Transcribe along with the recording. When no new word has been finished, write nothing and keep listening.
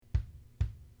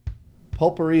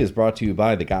Pulpery is brought to you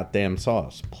by The Goddamn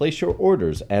Sauce. Place your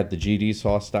orders at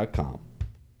thegdsauce.com.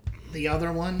 The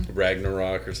other one?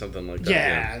 Ragnarok or something like that.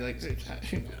 Yeah. Like,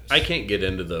 who knows? I can't get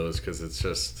into those because it's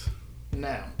just...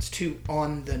 No, it's too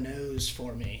on the nose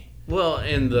for me. Well,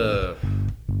 and the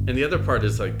other part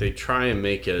is like they try and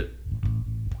make it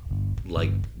like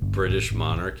British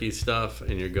monarchy stuff,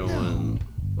 and you're going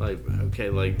like, okay,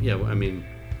 like, yeah, I mean,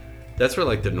 that's where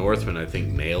like the Northmen, I think,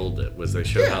 nailed it, was they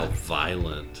showed how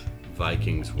violent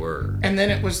Vikings were. And then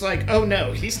it was like, oh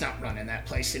no, he's not running that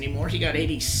place anymore. He got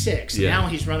 86. Yeah. Now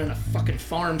he's running a fucking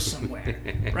farm somewhere.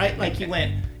 Right? Like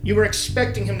you were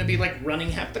expecting him to be like running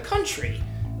half the country.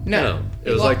 No.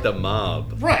 It was like the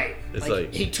mob. Right. It's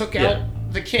like he took out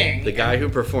the king. The guy who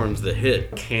performs the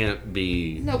hit can't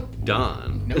be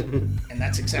Don. Nope. And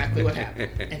that's exactly what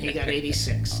happened. And he got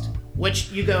 86th. Which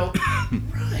you go,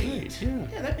 right.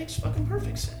 Yeah, that makes fucking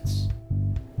perfect sense.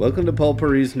 Welcome to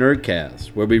Pulpery's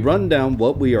Nerdcast, where we run down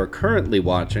what we are currently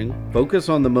watching, focus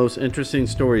on the most interesting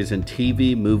stories in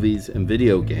TV, movies, and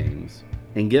video games,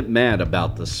 and get mad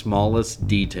about the smallest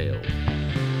details.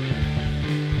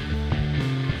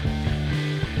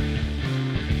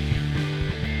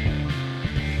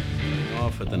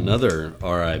 Off with another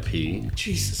R.I.P.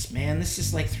 Jesus, man, this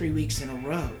is like 3 weeks in a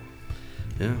row.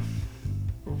 Yeah.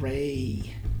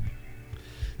 Ray.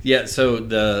 Yeah,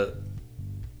 so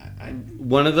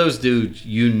one of those dudes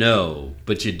you know,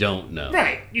 but you don't know.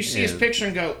 Right. You see his picture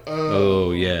and go,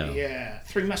 oh, yeah. Yeah.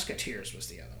 Three Musketeers was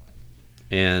the other one.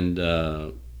 And,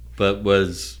 but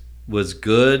was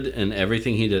good in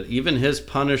everything he did. Even his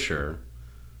Punisher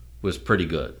was pretty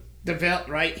good.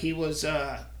 Right? He was,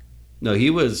 No, he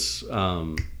was,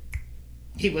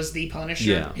 he was the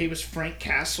Punisher. Yeah. He was Frank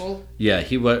Castle. Yeah,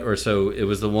 he was, or so it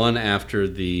was the one after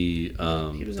the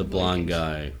blonde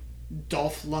guy.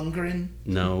 Dolph Lundgren.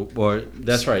 No, or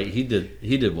that's right. He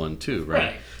did one too,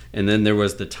 right? And then there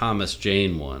was the Thomas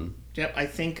Jane one. Yep, I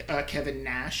think Kevin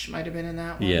Nash might have been in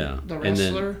that one. Yeah, the wrestler. And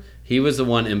then he was the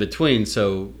one in between,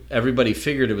 so everybody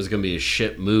figured it was going to be a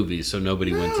shit movie, so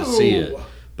nobody went to see it.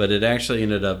 But it actually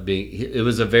ended up being. It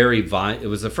was a very It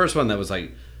was the first one that was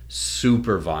like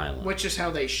super violent, which is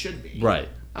how they should be, right?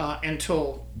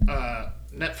 Until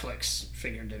Netflix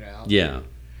figured it out. Yeah.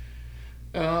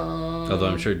 Although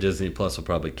I'm sure Disney Plus will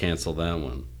probably cancel that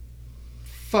one.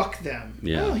 Fuck them.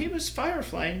 Yeah. Oh, he was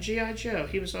Firefly in G.I. Joe.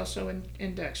 He was also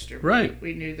in Dexter. Right.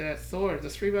 We knew that. Thor, the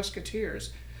Three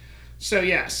Musketeers. So,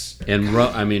 yes. And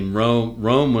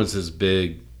Rome was his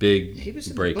big he was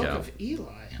in breakout. The Book of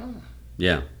Eli, huh?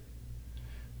 Yeah.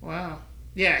 Wow.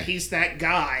 Yeah, he's that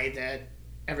guy that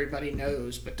everybody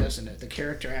knows but doesn't know. The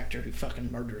character actor who fucking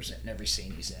murders it in every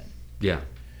scene he's in. Yeah.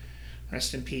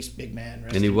 Rest in peace, big man.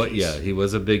 He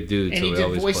was a big dude. And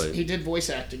so he did voice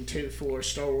acting too for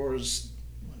Star Wars.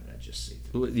 What did I just see?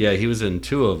 Yeah, he was in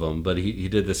two of them, but he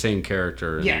did the same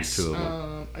character in two of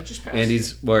them. I just passed. And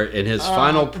he's in his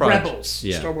final project. Rebels.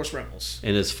 Yeah. Star Wars Rebels.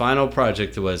 And his final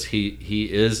project was he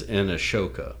is in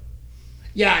Ashoka.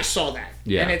 Yeah, I saw that.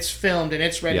 Yeah. And it's filmed and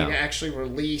it's ready to actually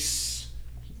release.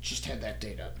 Just had that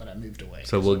date up, but I moved away.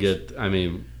 So we'll get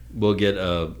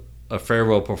a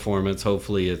farewell performance.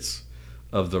 Hopefully it's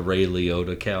of the Ray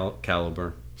Liotta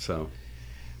caliber. So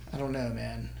I don't know,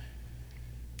 man.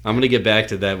 I'm going to get back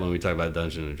to that when we talk about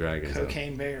Dungeons and Dragons.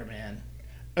 Cocaine Bear, man.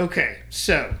 Okay,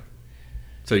 so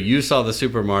you saw the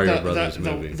Super Mario Brothers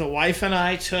movie. The wife and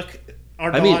I took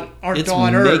our it's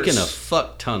daughters. Making a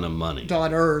fuck ton of money.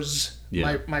 Daughters.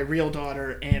 Yeah. My real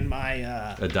daughter and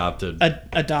my adopted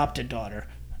daughter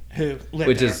who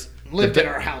lived at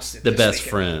our house. The best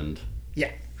friend.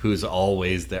 Yeah. Who's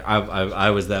always there. I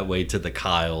was that way to the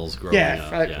Kyles growing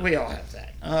up. Yeah, we all have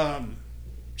that.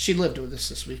 She lived with us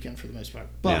this weekend for the most part.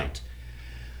 But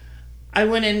I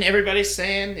went in, everybody's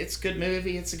saying it's a good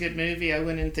movie, it's a good movie. I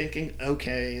went in thinking,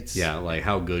 okay, it's... Yeah, like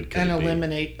how good could it be?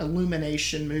 An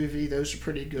Illumination movie, those are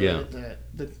pretty good. Yeah.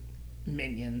 The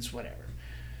Minions, whatever.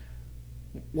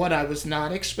 What I was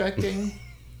not expecting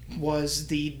was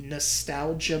the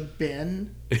nostalgia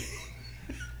binge.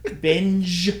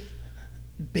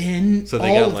 So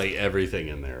they got like everything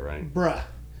in there, right? Bruh.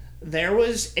 There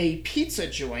was a pizza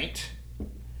joint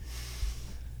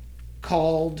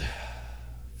called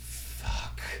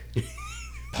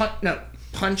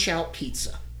Punch Out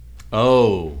Pizza.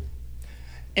 Oh.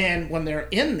 And when they're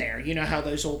in there, you know how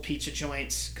those old pizza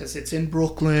joints, because it's in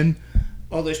Brooklyn,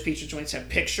 all those pizza joints have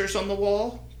pictures on the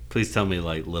wall. Please tell me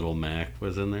like Little Mac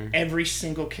was in there. Every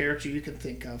single character you can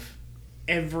think of.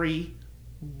 Every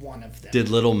one of them. Did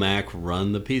Little Mac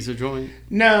run the pizza joint?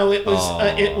 No, it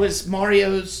was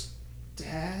Mario's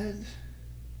dad.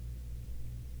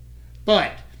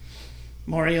 But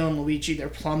Mario and Luigi, they're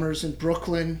plumbers in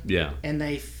Brooklyn. Yeah. And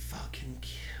they fucking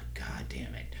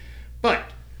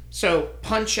So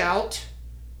Punch Out.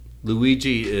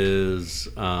 Luigi is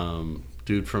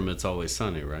dude from It's Always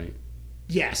Sunny, right?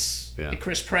 Yes. Yeah. And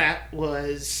Chris Pratt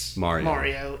was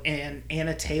Mario, and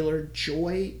Anna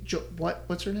Taylor-Joy.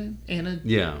 What's her name? Anna.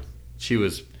 Yeah, she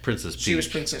was Princess Peach. She was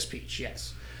Princess Peach.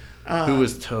 Yes. Who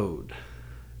was Toad?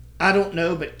 I don't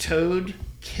know, but Toad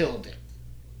killed it.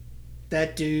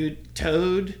 That dude,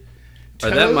 Toad. Or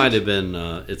that might have been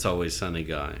It's Always Sunny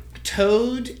guy.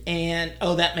 Toad and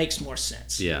that makes more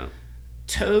sense. Yeah.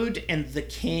 Toad and the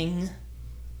King.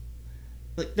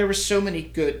 Like, there were so many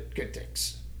good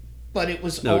things. But it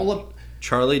was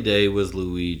Charlie Day was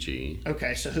Luigi.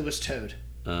 Okay, so who was Toad?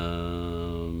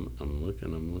 I'm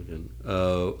looking.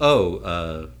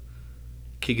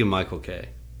 Keegan-Michael Kay.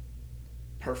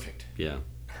 Perfect. Yeah.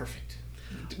 Perfect.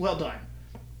 Well done.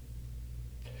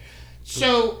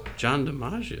 So John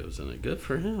DiMaggio's in it. Good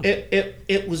for him.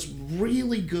 It was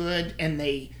really good, and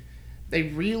they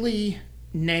really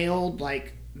nailed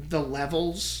like the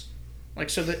levels. Like,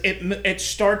 so that it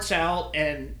starts out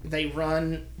and they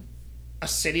run a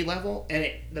city level,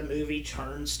 and the movie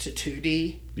turns to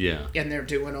 2D. Yeah. And they're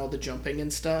doing all the jumping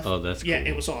and stuff. Oh, that's cool. Yeah,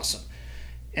 it was awesome.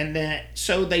 And then,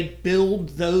 so they build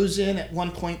those in. At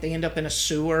one point, they end up in a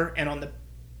sewer, and on the...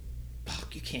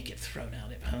 Fuck, you can't get thrown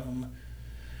out at home.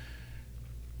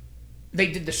 They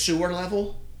did the sewer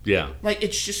level. Yeah. Like,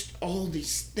 it's just all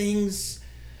these things.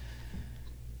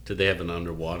 Did they have an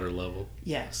underwater level?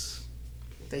 Yes,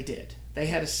 they did. They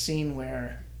had a scene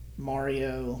where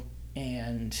Mario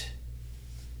and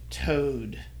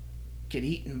Toad get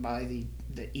eaten by the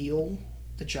eel.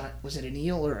 The giant, was it an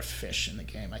eel or a fish in the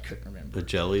game? I couldn't remember. A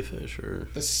jellyfish or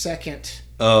the second.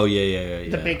 Oh yeah.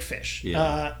 The big fish.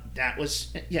 Yeah. That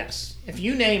was, yes. If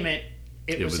you name it,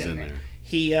 it was in there.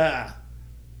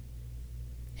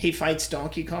 He fights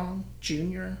Donkey Kong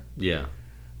Jr. Yeah.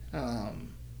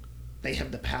 They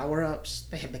have the power-ups.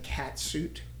 They have the cat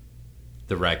suit.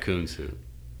 The raccoon suit.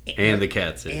 And the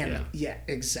cat suit, Yeah,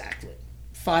 exactly.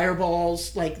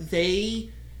 Fireballs. Like, they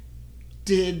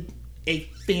did a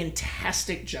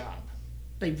fantastic job.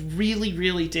 They really,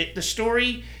 really did. The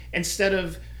story, instead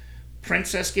of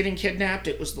Princess getting kidnapped,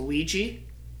 it was Luigi.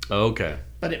 Oh, okay.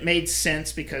 But it made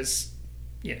sense because,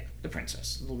 the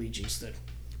princess. Luigi's the...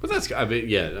 But that's... I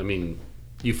mean,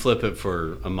 you flip it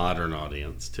for a modern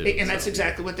audience, too. And that's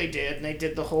exactly what they did. And they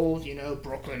did the whole,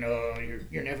 Brooklyn,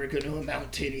 you're never going to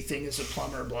amount to anything as a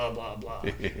plumber, blah, blah, blah.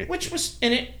 Which was...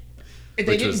 And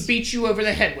they didn't beat you over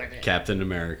the head with it. Captain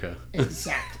America.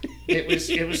 Exactly. It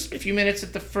was a few minutes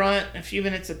at the front, a few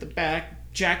minutes at the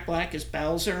back. Jack Black is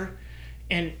Bowser.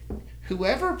 And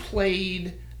whoever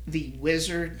played the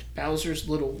wizard, Bowser's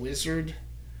little wizard,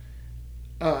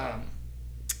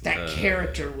 that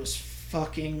character was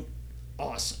fucking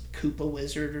awesome. Koopa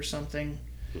Wizard or something.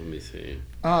 Let me see.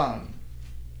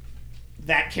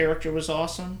 That character was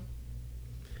awesome.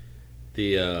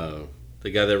 The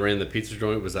guy that ran the pizza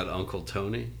joint, was that Uncle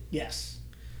Tony? Yes.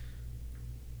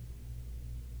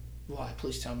 Why?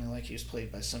 Please tell me like he was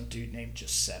played by some dude named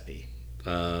Giuseppe.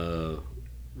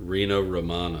 Reno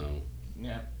Romano.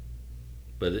 Yeah.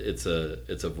 But it's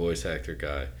a voice actor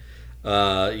guy.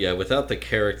 Without the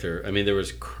character, I mean, there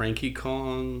was Cranky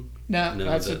Kong. No,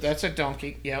 that's a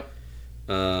donkey. Yep.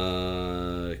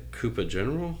 Koopa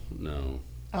General? No.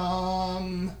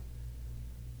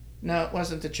 No, it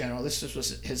wasn't the general. This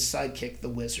was his sidekick, the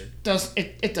wizard.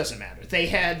 It doesn't matter. They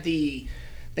had a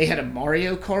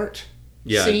Mario Kart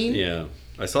scene. Yeah.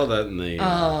 I saw that in the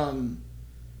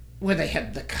where they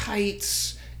had the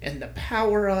kites and the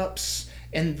power-ups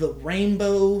and the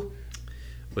rainbow.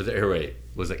 Was it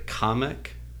Kamek?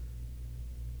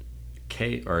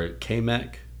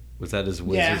 Kamek? Was that his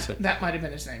wizard's name? Yeah, that might have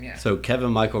been his name, yeah. So Kevin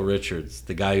Michael Richards,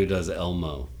 the guy who does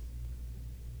Elmo.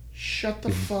 Shut the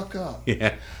fuck up.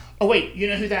 Yeah. Oh, wait, you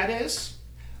know who that is?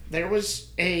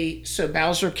 So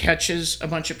Bowser catches a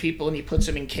bunch of people and he puts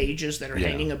them in cages that are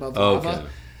hanging above lava. Okay.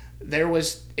 There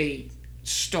was a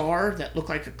star that looked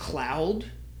like a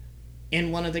cloud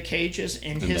in one of the cages,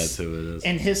 and that's who it is.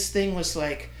 And his thing was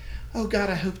like, "Oh God,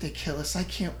 I hope they kill us. I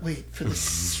can't wait for the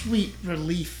sweet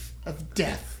relief of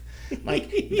death."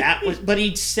 Like that was, but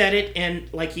he said it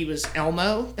and like he was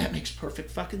Elmo. That makes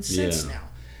perfect fucking sense now.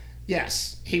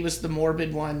 Yes, he was the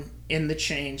morbid one in the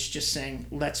chains, just saying,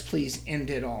 "Let's please end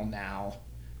it all now.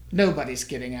 Nobody's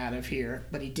getting out of here."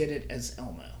 But he did it as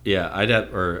Elmo. Yeah, I'd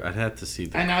have to see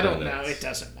the And credits. I don't know. It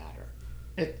doesn't matter.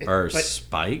 But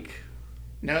Spike?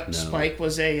 No, Spike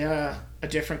was a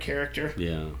different character.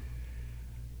 Yeah.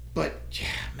 But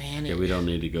man, we don't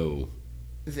need to go.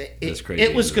 This crazy.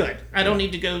 It was good. I don't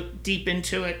need to go deep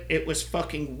into it. It was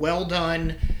fucking well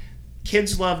done.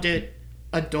 Kids loved it.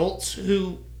 Adults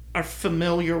who are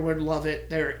familiar would love it.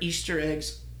 There are Easter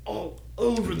eggs all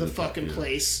over the fucking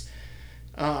place.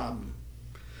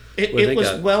 It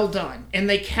was well done. And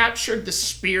they captured the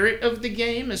spirit of the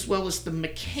game as well as the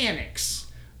mechanics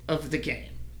of the game.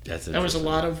 There was a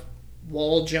lot of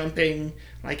wall jumping.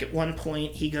 Like at one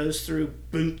point, he goes through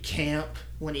boot camp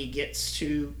when he gets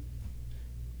to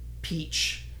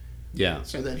Peach. Yeah.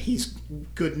 So that he's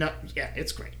good enough. Yeah,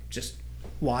 it's great. Just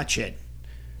watch it.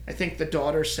 I think the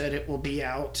daughter said it will be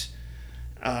out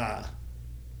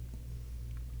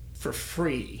for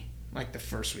free like the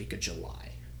first week of July.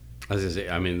 I was going to say,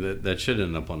 I mean, that should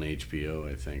end up on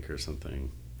HBO, I think, or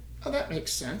something. Oh, that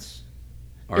makes sense.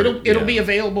 It'll be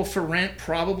available for rent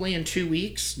probably in 2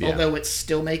 weeks, although it's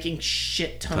still making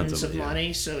shit tons of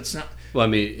money, so it's not... Well, I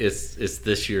mean, it's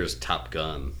this year's Top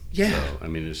Gun. Yeah. So, I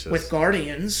mean, it's just... With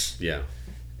Guardians. Yeah.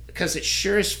 Because it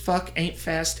sure as fuck ain't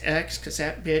Fast X, because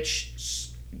that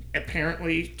bitch,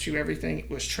 apparently, to everything,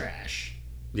 was trash.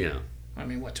 Yeah. I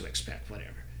mean, what to expect,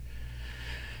 whatever.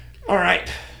 All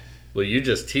right. Well, you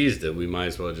just teased it. We might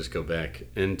as well just go back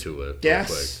into it.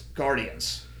 Yes,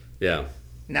 Guardians. Yeah.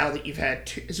 Now that you've had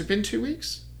has it been 2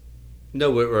 weeks?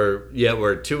 No,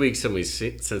 we're 2 weeks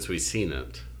since we've seen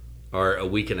it, or a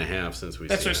week and a half since we've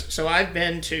seen it. So I've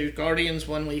been to Guardians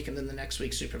 1 week, and then the next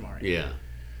week Super Mario. Yeah.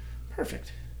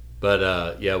 Perfect. But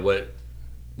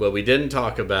what we didn't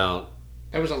talk about.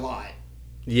 There was a lot.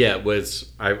 Yeah,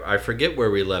 was I forget where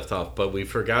we left off, but we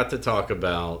forgot to talk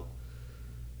about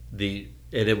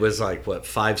and it was like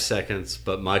 5 seconds,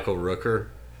 but Michael Rooker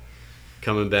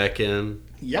coming back in.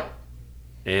 Yep.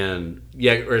 And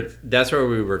that's where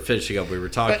we were finishing up. We were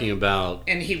talking about,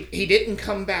 and he didn't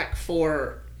come back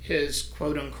for his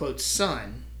quote unquote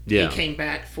son. Yeah. He came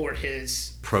back for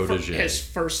his protege, his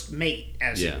first mate,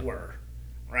 as it were.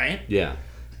 Right? Yeah.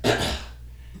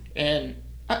 And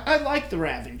I like the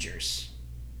Ravengers.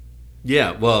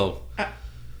 Yeah, well...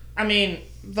 I mean,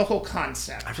 the whole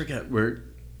concept. I forget where...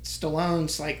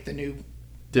 Stallone's like the new...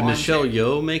 Did Michelle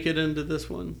Yeoh make it into this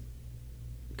one?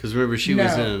 Because remember, she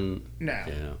was in... No.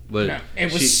 Yeah. But no.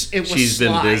 It was she's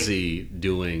been busy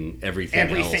doing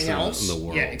everything else in the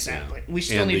world. Yeah, exactly. Yeah. We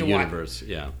still need to watch... universe,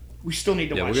 yeah. We still need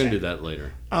to watch Yeah, we're going to do that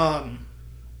later.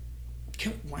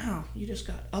 Wow, you just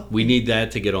got up. We need that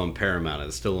to get on Paramount.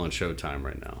 It's still on Showtime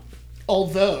right now.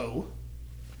 Although,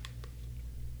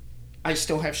 I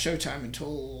still have Showtime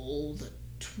until the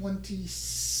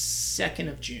 22nd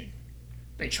of June.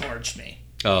 They charged me.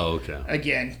 Oh, okay.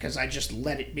 Again, because I just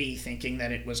let it be thinking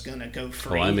that it was going to go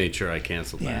free. Oh, I made sure I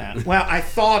canceled that. Yeah. Well, I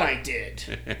thought I did.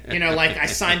 Like I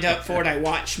signed up for it, I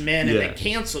watched Men, and then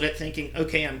canceled it thinking,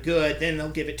 okay, I'm good. Then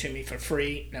they'll give it to me for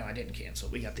free. No, I didn't cancel.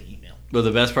 We got the email. Well,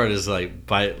 the best part is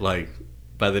by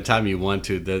the time you want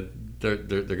to, they're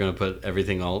going to put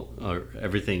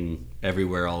everything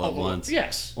everywhere all at once.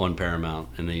 Yes. On Paramount,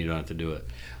 and then you don't have to do it.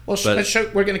 Well,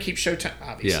 we're going to keep Showtime.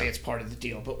 Obviously, it's part of the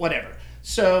deal, but whatever.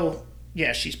 So,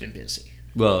 yeah, she's been busy.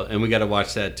 Well, and we got to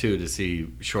watch that too to see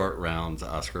Short Round's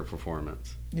Oscar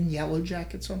performance. And Yellow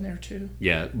Jacket's on there too.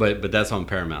 Yeah, but that's on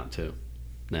Paramount too.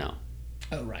 Now.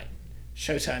 Oh right,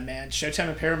 Showtime, man. Showtime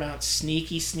and Paramount,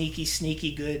 sneaky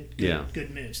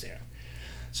good moves there.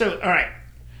 So, all right,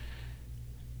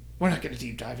 we're not going to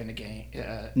deep dive into game.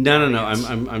 No.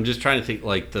 I'm just trying to think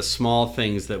like the small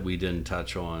things that we didn't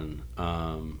touch on.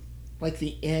 Like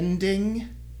the ending.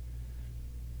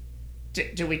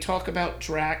 Did we talk about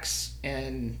Drax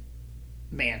and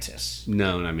Mantis?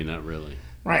 No, I mean not really.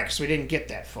 Right, because we didn't get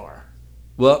that far.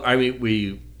 Well, I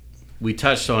mean we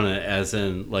touched on it as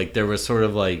in like there was sort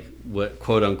of like what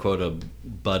quote unquote a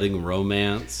budding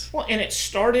romance. Well, and it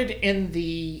started in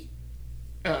the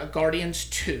Guardians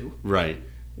 2. Right.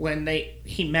 When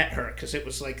he met her, because it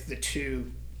was like the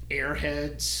two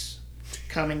airheads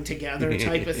coming together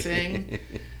type of thing.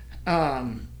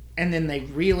 And then they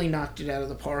really knocked it out of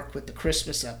the park with the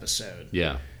Christmas episode.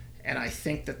 Yeah. And I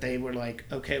think that they were like,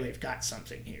 okay, we've got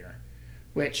something here.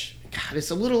 Which, God, it's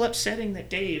a little upsetting that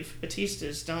Dave Bautista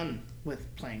is done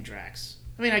with playing Drax.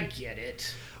 I mean, I get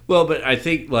it. Well, but I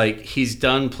think, like, he's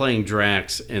done playing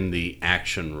Drax in the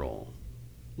action role.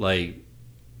 Like,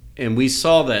 and we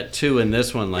saw that, too, in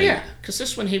this one. Like, yeah, because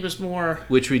this one he was more...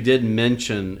 Which we did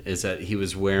mention is that he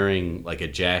was wearing, like, a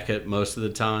jacket most of the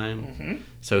time. Mm-hmm.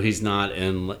 So he's not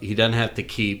in... He doesn't have to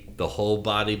keep the whole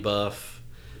body buff.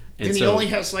 And he only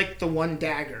has, like, the one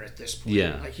dagger at this point.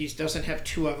 Yeah. Like, he doesn't have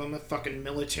two of them, a fucking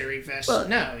military vest. Well,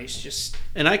 no, he's just...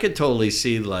 And I could totally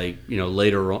see, like,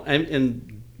 later on...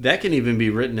 And that can even be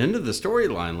written into the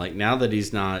storyline. Like, now that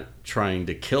he's not trying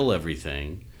to kill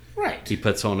everything... Right. He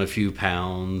puts on a few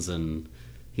pounds and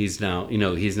he's now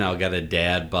got a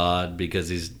dad bod because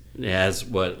he's It has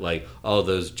all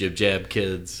those jib jab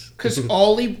kids. Because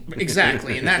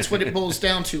exactly, and that's what it boils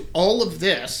down to. All of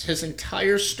this, his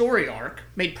entire story arc,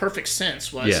 made perfect sense.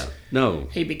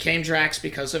 He became Drax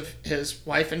because of his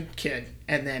wife and kid,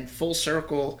 and then full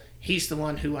circle, he's the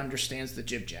one who understands the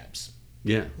jib jabs.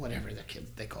 Yeah, whatever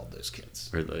they called those kids.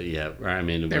 They were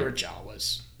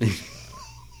Jawas. They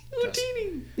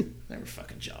were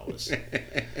fucking Jawas.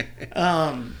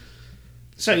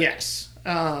 So yes.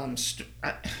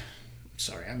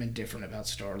 Sorry, I'm indifferent about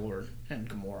Star-Lord and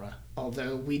Gamora.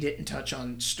 Although we didn't touch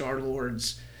on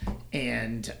Star-Lord's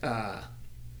and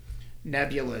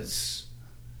Nebula's.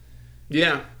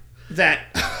 Yeah.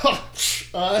 That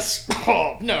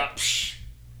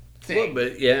thing. Well,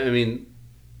 but yeah, I mean,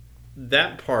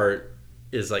 that part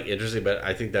is interesting, but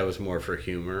I think that was more for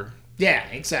humor. Yeah,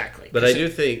 exactly. But I do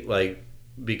think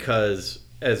because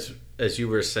as you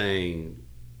were saying,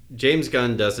 James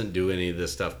Gunn doesn't do any of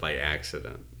this stuff by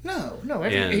accident. No.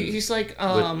 He's like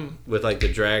with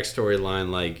the drag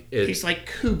storyline, he's like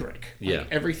Kubrick. Yeah,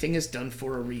 everything is done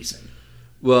for a reason.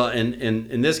 Well, and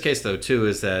in this case though too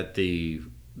is that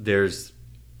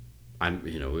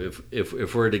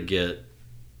if we're to get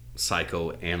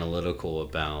psychoanalytical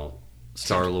about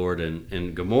Star-Lord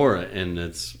and Gamora, and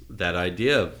it's that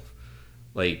idea of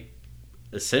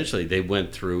essentially they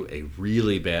went through a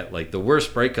really bad, the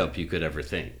worst breakup you could ever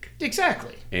think.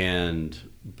 Exactly.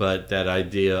 But that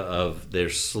idea of their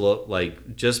slow,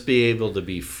 just be able to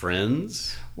be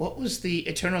friends. What was the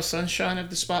Eternal Sunshine of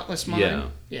the Spotless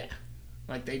Mind? Yeah.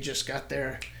 They just got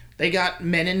they got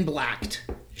Men in Blacked.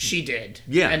 She did.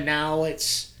 Yeah. And now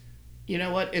it's, you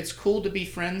know what? It's cool to be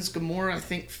friends. Gamora, I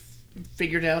think,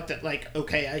 figured out that,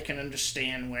 okay, I can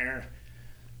understand where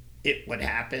it would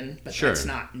happen, but that's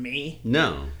not me.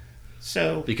 No.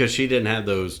 So because she didn't have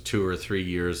those 2 or 3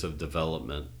 years of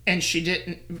development. And she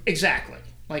didn't, exactly.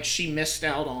 She missed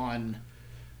out on.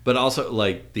 But also,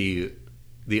 the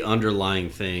underlying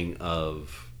thing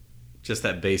of just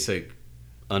that basic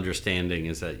understanding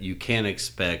is that you can't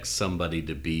expect somebody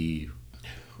to be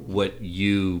what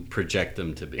you project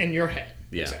them to be. In your head.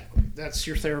 Yeah. Exactly. That's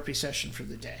your therapy session for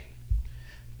the day.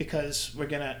 Because we're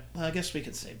going to, I guess we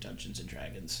could save Dungeons and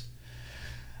Dragons.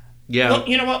 Yeah. Well,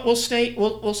 you know what? We'll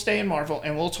stay in Marvel,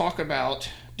 and we'll talk about,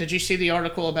 did you see the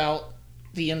article about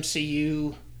the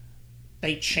MCU?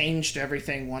 They changed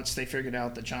everything once they figured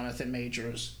out that Jonathan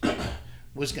Majors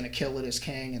was going to kill it as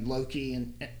King and Loki,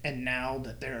 and now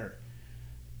that they're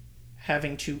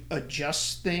having to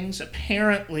adjust things.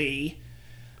 Apparently,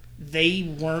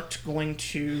 they weren't going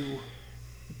to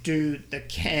do the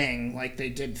Kang like they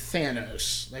did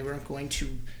Thanos. They weren't going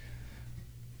to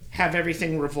have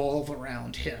everything revolve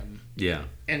around him. Yeah.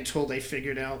 Until they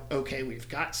figured out, okay, we've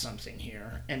got something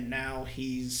here. And now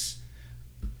he's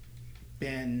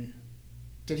been...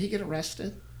 Did he get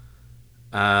arrested?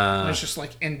 It's just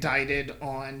indicted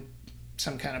on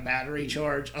some kind of battery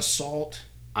charge, assault.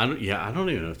 I don't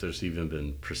even know if there's even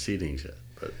been proceedings yet.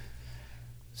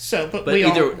 But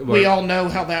we all know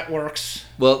how that works.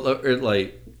 Well, let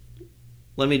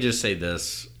me just say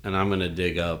this, and I'm going to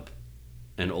dig up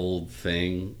an old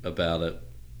thing about it.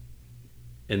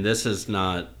 And this is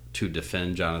not to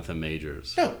defend Jonathan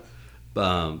Majors. No.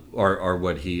 Or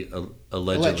what he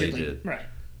allegedly did. Right.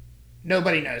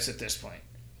 Nobody knows at this point.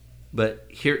 But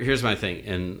here's my thing,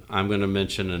 and I'm going to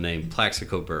mention a name,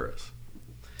 Plaxico Burress.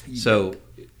 So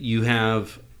you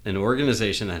have an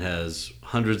organization that has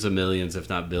hundreds of millions, if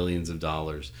not billions of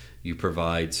dollars. You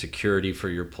provide security for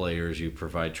your players. You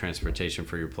provide transportation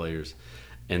for your players.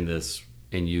 And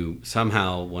you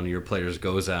somehow, one of your players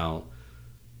goes out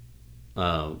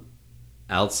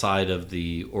outside of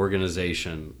the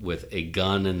organization with a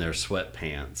gun in their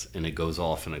sweatpants, and it goes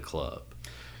off in a club.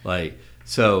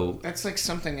 So that's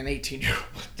something an 18-year-old.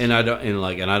 And I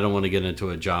don't want to get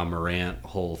into a John Morant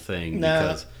whole thing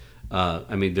because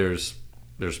there's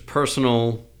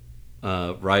personal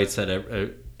rights that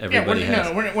everybody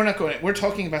has. No, we're not going. We're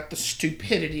talking about the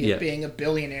stupidity of being a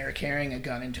billionaire carrying a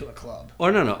gun into a club. Oh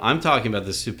no, I'm talking about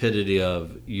the stupidity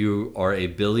of you are a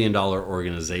 $1 billion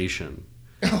organization,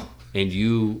 and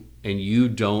you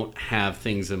don't have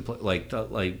things in place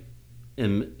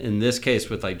in this case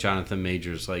with Jonathan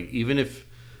Majors, even if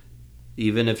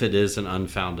it is an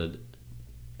unfounded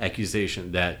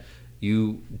accusation that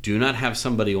you do not have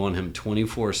somebody on him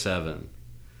 24/7,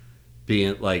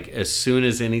 being as soon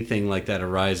as anything like that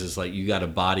arises, you got a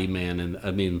body man,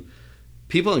 and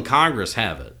people in Congress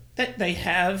have it. That they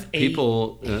have a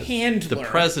handler. The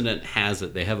president has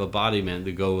it. They have a body man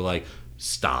to go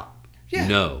stop. Yeah.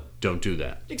 No, don't do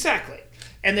that. Exactly.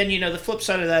 And then, the flip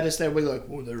side of that is that we're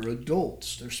they're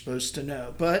adults. They're supposed to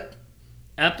know. But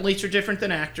athletes are different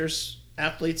than actors.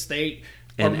 athletes. They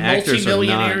and are actors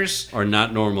multimillionaires. are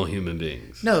not normal human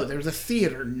beings. No, they're the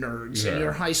theater nerds in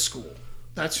your high school.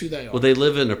 That's who they are. Well, they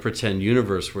live in a pretend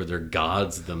universe where they're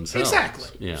gods themselves. Exactly.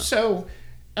 Yeah. So,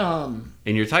 and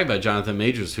you're talking about Jonathan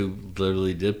Majors, who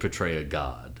literally did portray a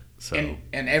god. So, in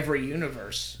every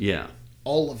universe. Yeah.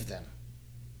 All of them.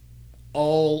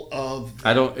 All of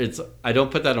them. I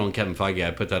don't put that on Kevin Feige.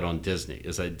 I put that on Disney.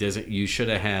 Is that Disney? You should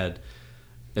have had.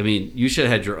 I mean, you should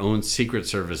have had your own Secret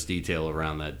Service detail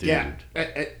around that dude.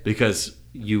 Yeah. Because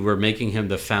you were making him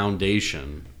the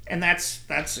foundation. And that's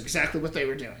exactly what they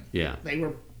were doing. Yeah. They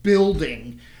were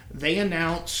building. They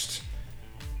announced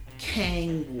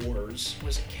Kang Wars.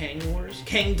 Was it Kang Wars?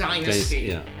 Kang Dynasty.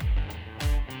 Yeah.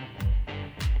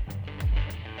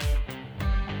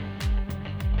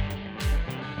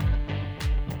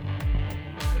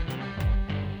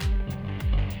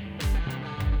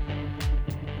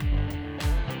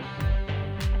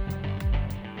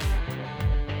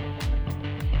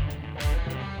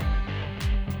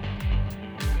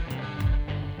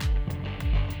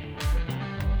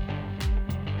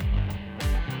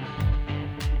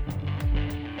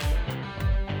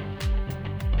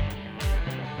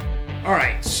 All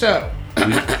right, so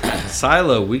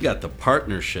Silo, we got the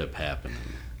partnership happening.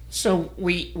 So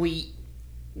we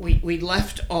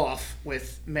left off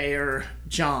with Mayor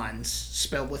Johns,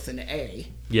 spelled with an A.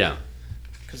 Yeah.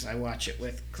 Because I watch it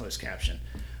with closed caption.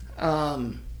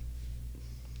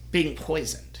 Being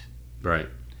poisoned. Right.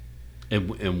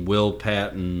 And Will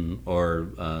Patton,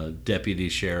 or deputy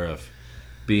sheriff,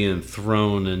 being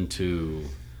thrown into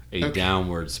a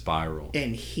downward spiral.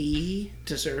 And he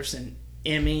deserves an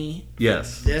Emmy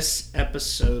Yes. for this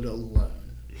episode alone.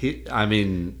 He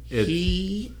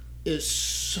is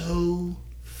so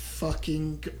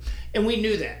fucking good. And we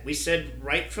knew that. We said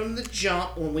right from the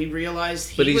jump when we realized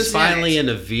he was But he's finally in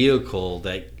in a vehicle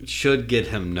that should get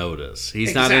him notice.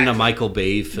 He's not in a Michael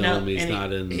Bay film. He's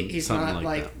not in he's something not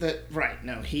like that. Right,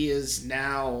 no. He is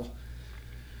now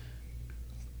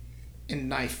in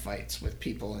knife fights with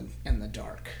people in the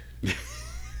dark.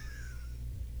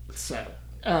 So,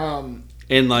 and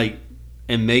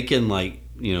making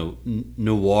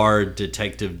noir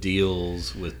detective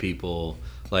deals with people.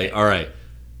 Like, all right,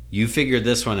 you figured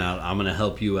this one out. I'm going to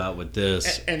help you out with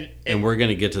this, and we're going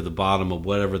to get to the bottom of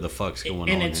whatever the fuck's going on.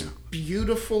 And it's here.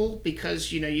 beautiful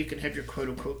because you can have your quote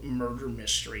unquote murder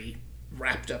mystery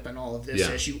wrapped up in all of this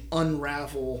as you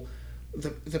unravel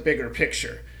the bigger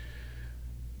picture.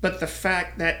 But the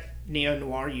fact that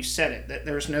neo-noir, you said it, that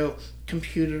there's no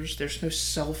computers, there's no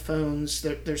cell phones,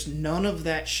 there's none of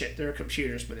that shit. There are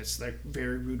computers, but it's like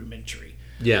very rudimentary.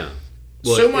 Yeah.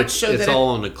 Well, so much so it's that all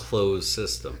on a closed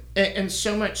system. And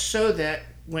so much so that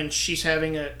when she's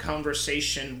having a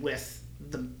conversation with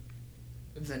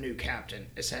the new captain,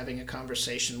 is having a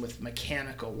conversation with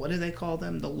mechanical. What do they call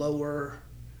them? The lower,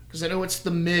 because I know it's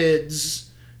the mids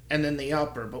and then the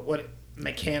upper, but what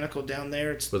mechanical down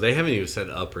there? Well, they haven't even said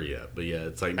upper yet, but yeah,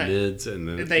 it's like mids and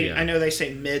then I know they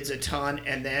say mids a ton,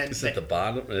 and then is it the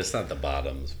bottom? It's not the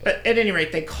bottoms, but at any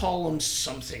rate, they call them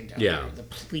something down there, the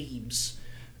plebes.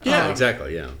 Yeah,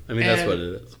 exactly. Yeah, I mean that's what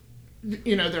it is.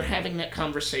 They're having that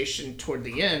conversation toward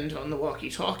the end on the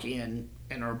walkie-talkie, and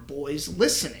our boys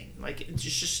listening. Like, it's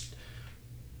just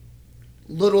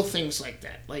little things like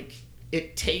that. Like,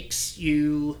 it takes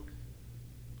you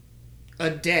a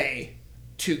day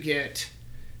to get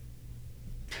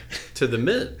to the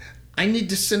mid. I need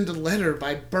to send a letter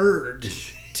by bird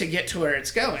to get to where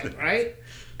it's going, right?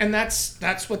 And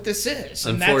that's what this is.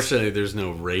 And unfortunately, there's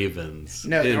no ravens.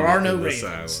 No, there are no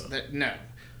ravens. No,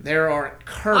 there are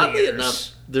couriers. Oddly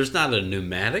enough, there's not a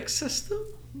pneumatic system.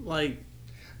 Like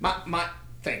my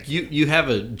thank you. You have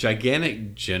a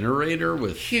gigantic generator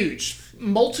with huge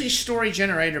multi-story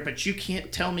generator, but you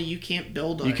can't tell me you can't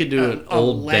build you could do an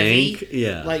old levee,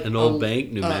 bank, like an old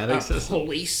bank pneumatic system,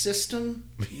 police system.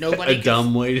 Nobody a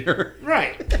dumbwaiter,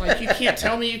 right? Like, you can't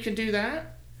tell me you can do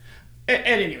that. At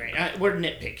any rate, we're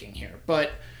nitpicking here,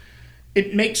 but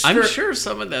it makes. I'm sure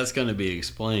some of that's going to be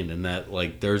explained, and that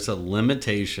there's a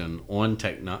limitation on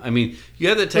technology. I mean, you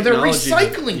have the technology. Well,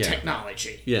 they're recycling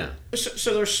technology. Yeah.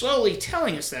 So they're slowly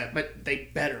telling us that, but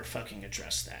they better fucking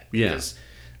address that. Because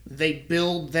they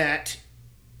build that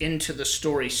into the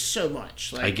story so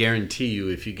much. I guarantee you,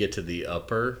 if you get to the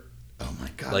upper, oh my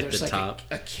god, like there's the top,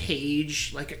 a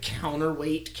cage, like a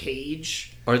counterweight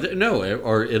cage. Or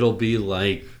it'll be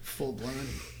like full blown.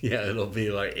 Yeah, it'll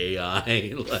be like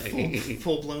AI, like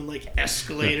full blown like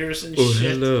escalators and oh,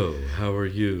 shit. Hello, how are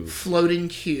you? Floating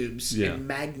cubes in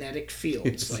magnetic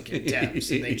fields, like in depths,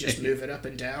 and they just move it up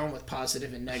and down with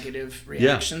positive and negative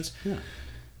reactions. Yeah.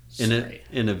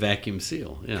 in a vacuum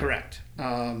seal. Yeah. Correct.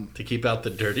 To keep out the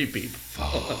dirty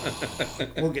people.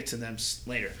 We'll get to them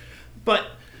later. But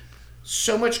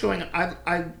so much going on.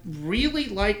 I really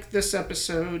like this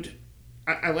episode.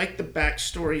 I like the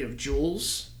backstory of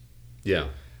Jules. Yeah.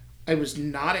 I was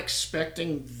not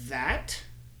expecting that.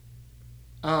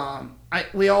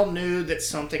 We all knew that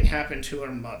something happened to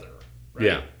her mother, right?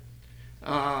 Yeah.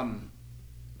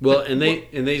 Well, and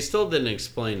they still didn't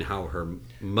explain how her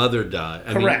mother died.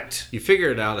 Correct. You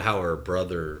figured out how her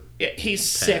brother he's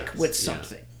passed. sick with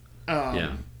something.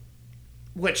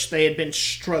 Which they had been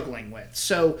struggling with.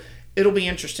 So it'll be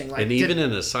interesting. Like, and even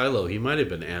in a silo, he might have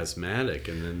been asthmatic,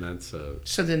 and then that's a...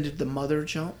 So then did the mother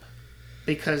jump?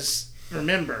 Because,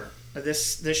 remember,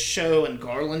 this show and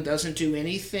Garland doesn't do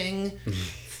anything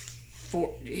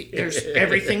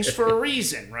everything's for a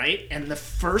reason, right? And the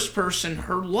first person,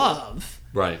 her love,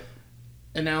 right,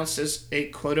 announces a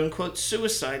quote-unquote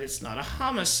suicide. It's not a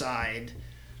homicide.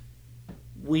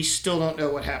 We still don't know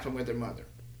what happened with her mother.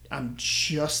 I'm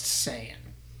just saying.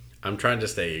 I'm trying to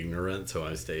stay ignorant, so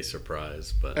I stay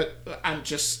surprised, but... I'm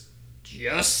just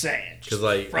saying. Just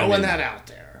like, throwing that out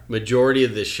there. Majority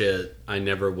of the shit, I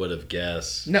never would have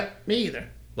guessed. No, me either.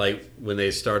 Like, when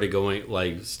they started going,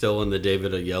 like, still in the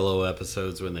David Oyelowo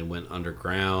episodes, when they went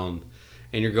underground,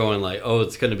 and you're going like, oh,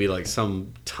 it's going to be like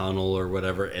some tunnel or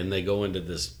whatever, and they go into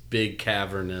this big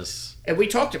cavernous... And we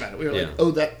talked about it. We were like,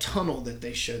 oh, that tunnel that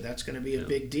they showed, that's going to be a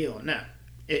big deal. No.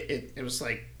 It was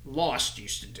like Lost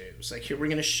used to do. It was like, here, we're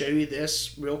going to show you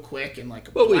this real quick in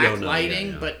like black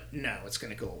lighting, but no, it's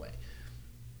going to go away.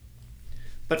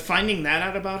 But finding that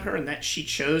out about her and that she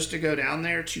chose to go down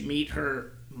there to meet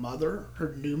her mother,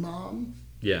 her new mom.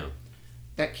 Yeah.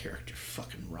 That character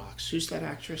fucking rocks. Who's that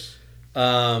actress?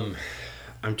 I'm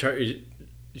trying.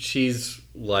 She's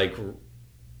like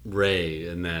Ray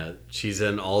in that she's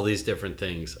in all these different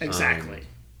things. Exactly.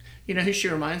 You know who she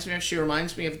reminds me of? She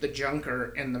reminds me of the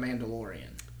Junker in The Mandalorian.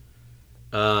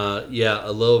 Yeah,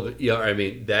 a little bit. Yeah, I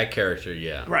mean that character.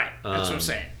 Yeah, right. That's what I'm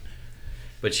saying.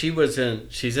 But she's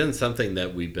in something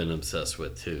that we've been obsessed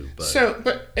with too. But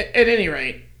at any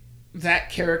rate, that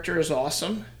character is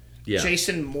awesome. Yeah.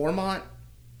 Jason Mormont,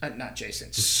 not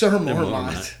Jason, Sir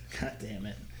Mormont. God damn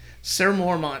it. Sir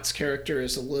Mormont's character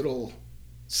is a little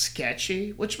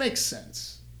sketchy, which makes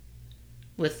sense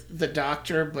with the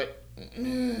Doctor, but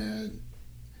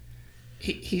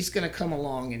he's going to come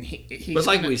along and he's. But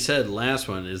like we said last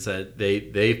one, is that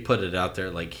they put it out there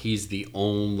like he's the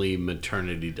only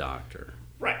maternity doctor.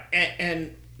 Right,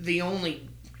 and the only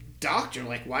doctor.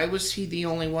 Like, why was he the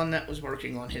only one that was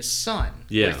working on his son?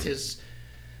 Yeah.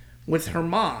 With her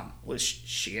mom. Was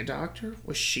she a doctor?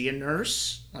 Was she a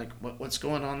nurse? Like, what's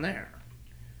going on there?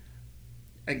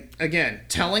 Again,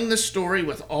 telling the story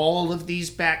with all of these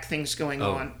back things going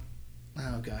on.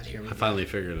 Oh God, here we go. I finally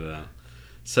figured it out.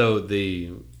 So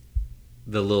the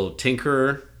little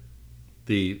tinkerer,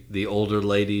 the older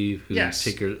lady who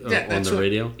tinkered on the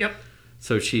radio. Yep.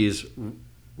 So she's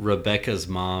Rebecca's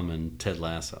mom in Ted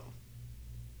Lasso.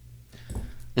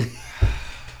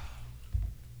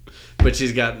 But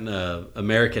she's got an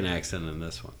American accent in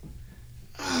this one.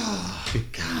 Oh,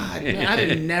 God. Man, I'd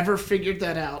have never figured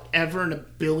that out ever in a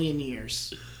billion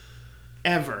years.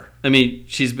 Ever. I mean,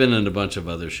 she's been in a bunch of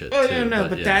other shit, too. No,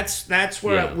 but that's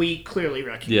where we clearly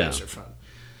recognize her from.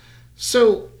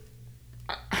 So,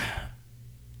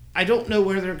 I don't know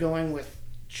where they're going with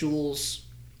Jules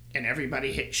and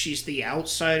everybody. She's the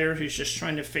outsider who's just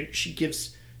trying to figure... She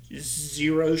gives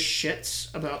zero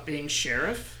shits about being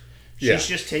sheriff. She's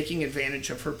just taking advantage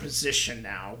of her position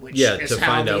now, which is to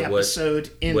how find the out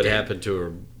episode ended. What happened to her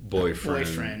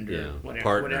boyfriend or whatever,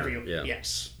 partner.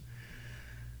 Yes.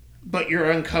 But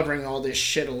you're uncovering all this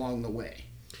shit along the way.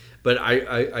 But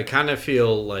I kind of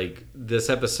feel like this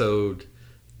episode,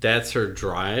 that's her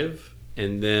drive,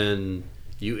 and then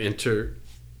you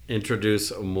introduce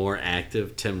a more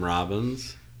active Tim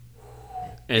Robbins.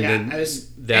 And then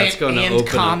that's going to open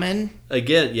Common.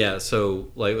 Again, yeah,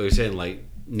 so like we were saying, like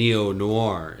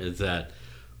neo-noir is that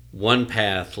one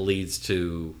path leads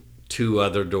to two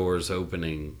other doors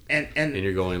opening, and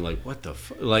you're going like, what the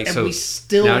fuck? Like, and so we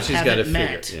still now she's got to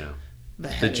met figure, the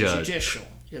head of judicial,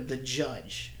 the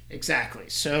judge, exactly.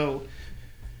 So,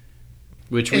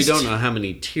 which we don't know how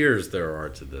many tiers there are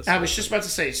to this. I was just about to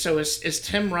say. So is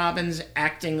Tim Robbins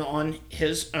acting on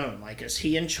his own? Like, is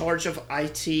he in charge of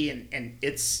IT, and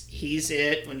he's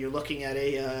it when you're looking at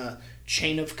a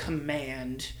chain of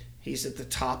command? He's at the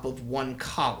top of one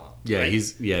column. Yeah, right?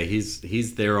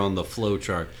 he's there on the flow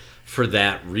chart for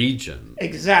that region.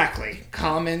 Exactly.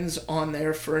 Common's on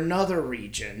there for another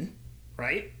region,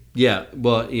 right? Yeah.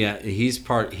 Well, yeah, he's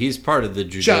part of the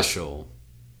judicial.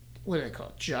 what do they call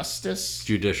it? Justice?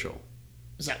 Judicial.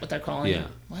 Is that what they're calling it? Yeah.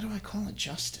 Why do I call it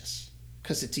justice?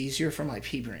 Because it's easier for my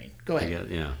pea brain. Go ahead.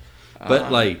 Yeah.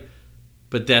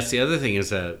 But that's the other thing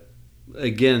is that,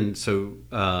 again, so...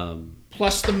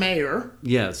 plus the mayor.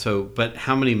 Yeah, so, but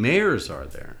how many mayors are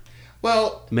there?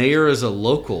 Well... Mayor is a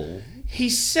local... He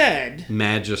said...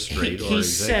 Magistrate or He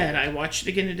said, I watched it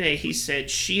again today, he said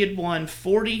she had won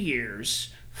 40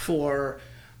 years for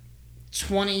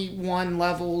 21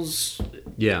 levels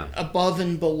above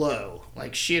and below.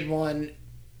 Like, she had won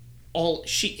all...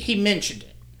 He mentioned it.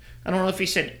 I don't know if he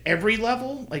said every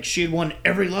level, like she had won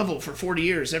every level for 40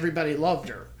 years, everybody loved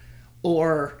her.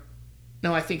 Or,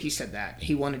 no, I think he said that.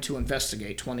 He wanted to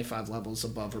investigate 25 levels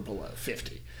above or below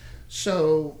 50.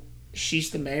 So, she's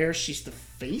the mayor, she's the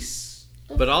face?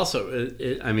 But also,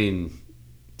 I mean,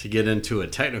 to get into a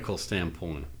technical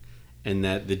standpoint, and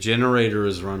that the generator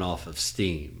is run off of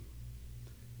steam.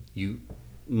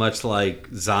 Much like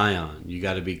Zion, you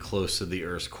got to be close to the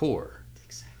Earth's core.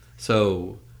 Exactly.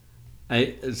 So...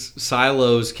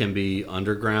 silos can be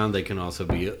underground. They can also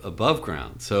be above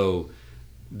ground. So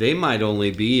they might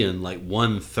only be in like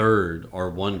 1/3 or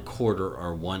 1/4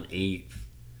 or 1/8.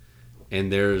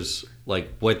 And there's like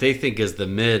what they think is the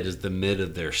mid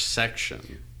of their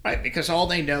section. Right, because all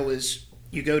they know is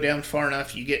you go down far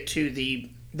enough, you get to the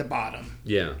bottom.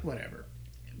 Yeah. Whatever.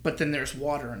 But then there's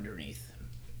water underneath.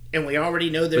 And we already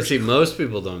know there's... But see, most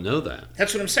people don't know that.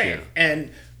 That's what I'm saying. Yeah.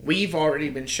 And we've already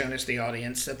been shown as the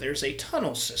audience that there's a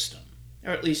tunnel system.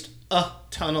 Or at least a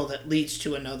tunnel that leads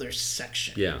to another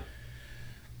section. Yeah.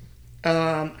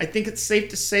 I think it's safe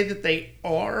to say that they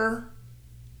are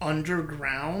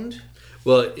underground.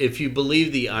 Well, if you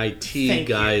believe the IT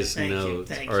guy's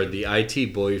notes, or the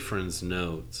IT boyfriend's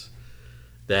notes,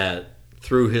 that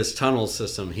through his tunnel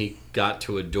system, he got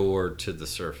to a door to the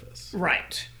surface.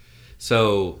 Right.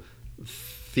 So,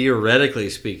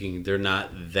 theoretically speaking, they're not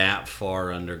that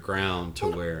far underground to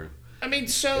where... I mean,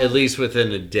 so... At least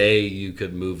within a day, you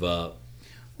could move up.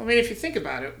 I mean, if you think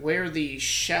about it, where the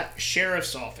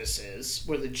sheriff's office is,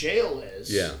 where the jail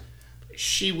is... Yeah.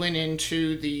 She went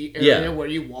into the area where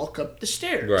you walk up the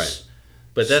stairs. Right.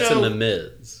 But that's in the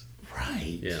mids.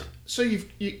 Right. Yeah. So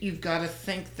you've got to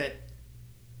think that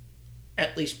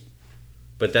at least...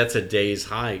 But that's a day's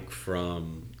hike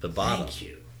from the bottom. Thank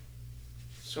you.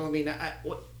 So, I mean,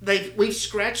 we've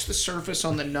scratched the surface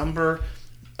on the number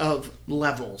of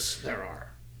levels there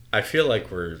are. I feel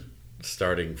like we're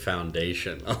starting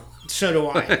foundation. So do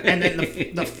I. And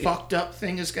then the fucked up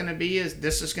thing is going to be is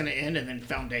this is going to end and then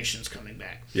foundation's coming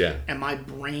back. Yeah. And my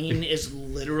brain is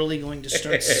literally going to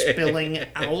start spilling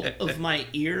out of my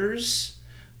ears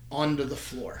onto the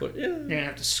floor. But, yeah. You're going to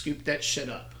have to scoop that shit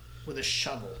up with a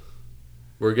shovel.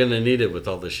 We're going to need it with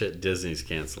all the shit Disney's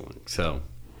canceling. So...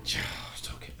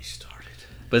 Don't get me started.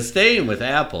 But staying with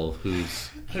Apple,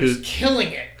 who's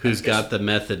killing it. Who's got the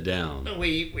method down.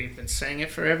 We've been saying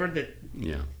it forever that...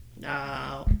 Yeah.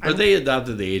 Or they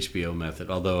adopted the HBO method,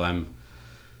 although I'm...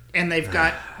 And they've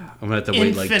got... I'm going to have to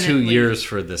wait like 2 years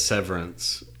for the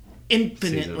Severance.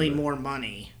 Infinitely more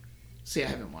money. See, I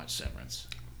haven't watched Severance.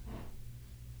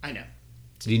 I know.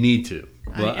 You need to.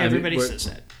 Well, everybody says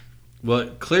that. Well,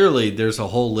 clearly there's a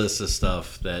whole list of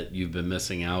stuff that you've been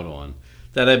missing out on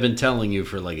that I've been telling you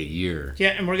for like a year. Yeah,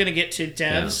 and we're going to get to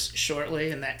devs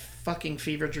shortly and that fucking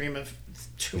fever dream of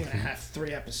 2.5,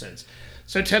 3 episodes.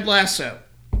 So Ted Lasso.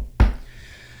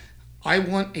 I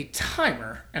want a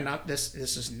timer, and not this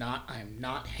is not, I am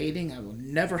not hating, I will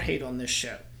never hate on this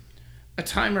show. A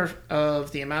timer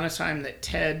of the amount of time that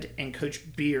Ted and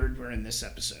Coach Beard were in this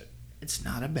episode. It's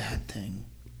not a bad thing.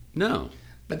 No.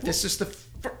 But this is the...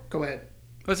 Go ahead.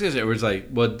 I was going to say, it was like,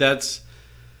 well, that's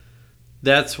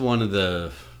one of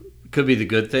the... Could be the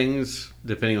good things,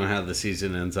 depending on how the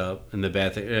season ends up. And the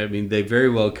bad thing... I mean, they very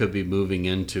well could be moving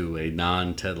into a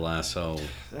non-Ted Lasso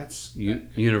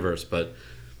universe, but...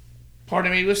 Part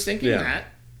of me was thinking that.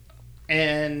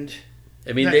 And...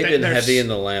 I mean, they've been heavy in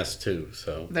the last 2,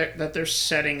 so... That they're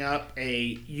setting up a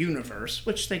universe,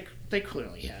 which they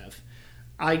clearly have.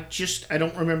 I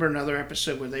don't remember another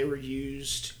episode where they were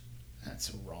used...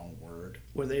 That's a wrong word.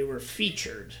 Where they were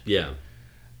featured. Yeah.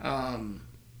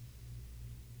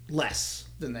 Less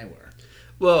than they were.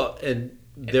 Well, and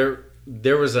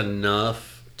there was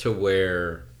enough to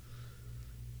where...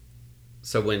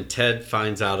 So when Ted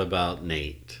finds out about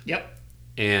Nate... Yep.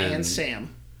 And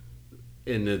Sam.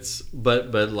 And it's...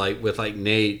 But like with like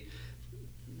Nate,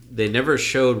 they never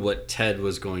showed what Ted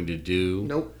was going to do.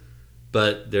 Nope.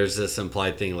 But there's this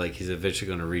implied thing like he's eventually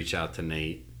going to reach out to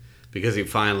Nate. Because he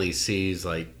finally sees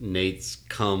like Nate's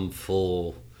come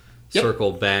full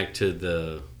circle back to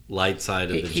the light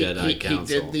side of the Jedi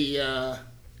Council. He did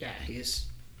the... he's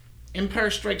Empire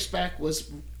Strikes Back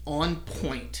was on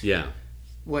point. Yeah.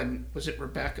 When was it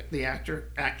Rebecca, the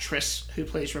actress who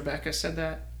plays Rebecca, said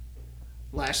that?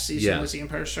 Last season was The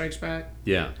Empire Strikes Back?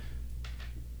 Yeah.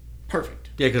 Perfect.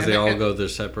 Yeah, because they all go their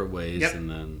separate ways, yep. and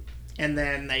then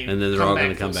they're all going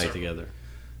to come back together.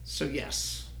 So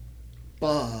yes,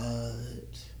 but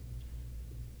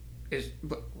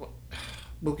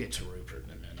we'll get to Rupert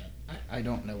in a minute. I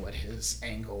don't know what his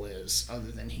angle is,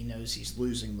 other than he knows he's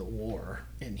losing the war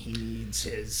and he needs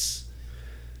his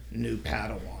new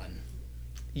Padawan.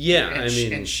 Yeah,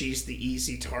 and she's the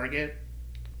easy target.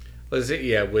 Was it?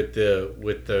 Yeah, with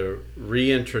the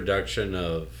reintroduction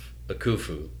of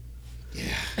Akufu.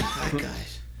 Yeah, that guy.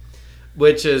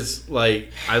 Which is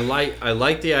like I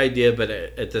like the idea, but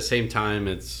at the same time,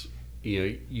 it's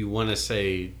you want to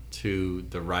say to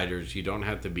the writers, you don't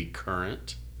have to be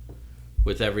current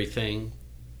with everything.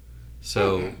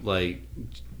 So like,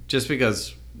 just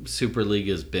because Super League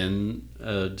has been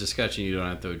a discussion, you don't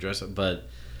have to address it. But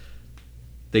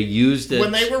they used it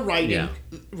when they were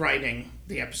writing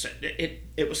the episode.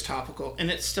 It was topical, and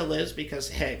it still is, because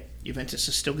hey, Juventus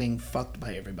is still getting fucked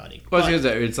by everybody. Well,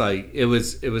 it's like it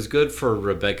was good for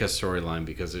Rebecca's storyline,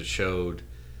 because it showed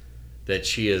that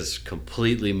she has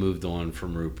completely moved on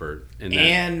from Rupert,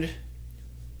 and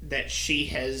that she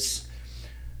has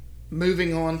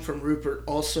moving on from Rupert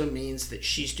also means that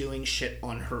she's doing shit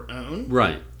on her own,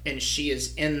 right? And she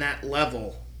is in that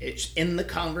level. It's in the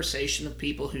conversation of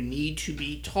people who need to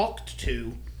be talked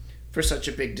to for such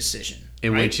a big decision.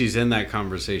 And when she's in that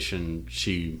conversation,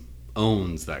 she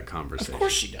owns that conversation. Of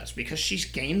course she does, because she's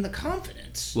gained the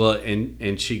confidence. Well,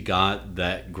 and she got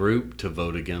that group to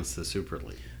vote against the Super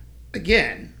League.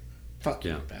 Again, fuck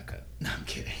you, Rebecca. No, I'm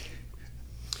kidding.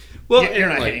 Well, you're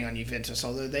not hating on Juventus,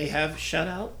 although they have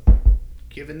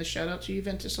given the shout out to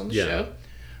Juventus on the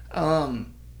show.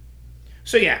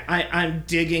 So yeah, I'm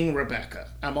digging Rebecca.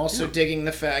 I'm also digging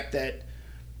the fact that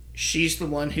she's the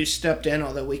one who stepped in,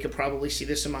 although we could probably see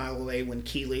this a mile away when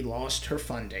Keeley lost her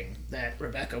funding, that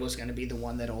Rebecca was going to be the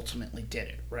one that ultimately did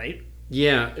it, right?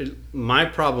 Yeah, my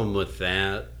problem with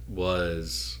that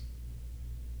was,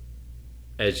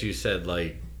 as you said,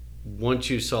 like, once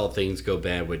you saw things go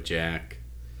bad with Jack...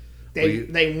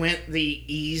 They went the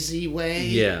easy way.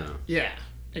 Yeah. Yeah,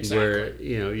 exactly. Where,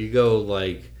 you go,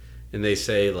 like... And they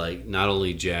say, like, not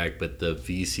only Jack, but the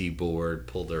VC board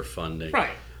pulled their funding.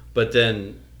 Right. But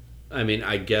then, I mean,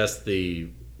 I guess the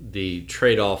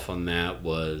trade-off on that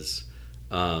was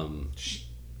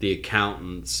the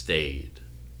accountant stayed.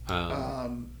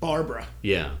 Barbara.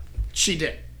 Yeah. She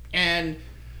did. And,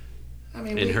 I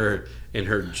mean... In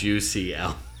her juicy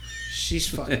outfit. She's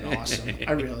fucking awesome.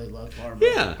 I really love Barbara.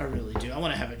 Yeah. I really do. I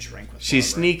want to have a drink with Barbara.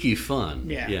 She's sneaky fun.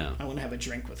 Yeah. I want to have a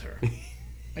drink with her.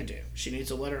 I do. She needs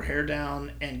to let her hair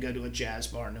down and go to a jazz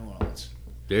bar in New Orleans.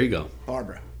 There you go.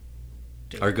 Barbara.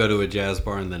 Or go to a jazz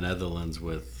bar in the Netherlands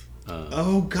with...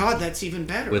 oh, God, that's even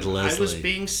better. With Leslie. I was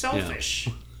being selfish.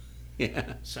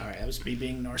 Yeah. Sorry, I was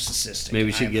being narcissistic.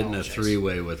 Maybe she'd get in a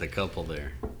three-way with a couple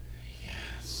there.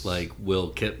 Yes. Like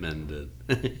Will Kidman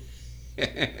did.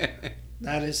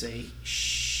 That is a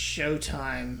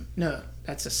Showtime... No,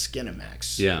 that's a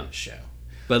Skinamax show.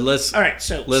 But let's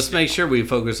let's make sure we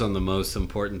focus on the most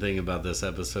important thing about this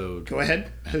episode. Go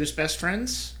ahead. Who's best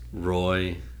friends?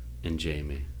 Roy and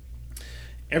Jamie.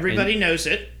 Everybody knows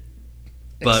it.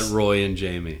 But Roy and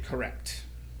Jamie. Correct.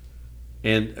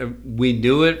 And we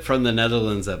knew it from the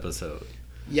Netherlands episode.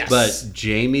 Yes. But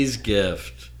Jamie's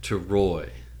gift to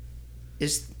Roy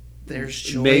there's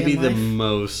joy maybe in the life?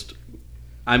 most.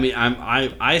 I mean,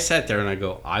 I sat there and I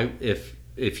go,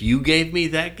 if you gave me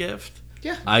that gift,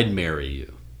 I'd marry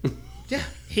you. Yeah,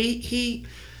 he.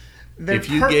 If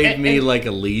you gave me like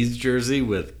a Leeds jersey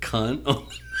with cunt on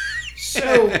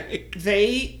so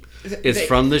they. It's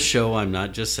from the show. I'm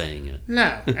not just saying it.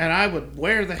 No, and I would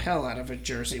wear the hell out of a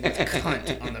jersey with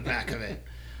cunt on the back of it.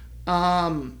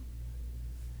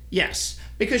 Yes,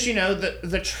 because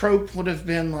the trope would have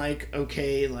been like,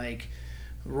 okay, like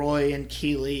Roy and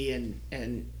Keeley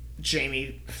and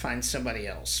Jamie find somebody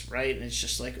else, right? And it's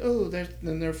just like, oh,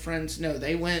 they're friends. No,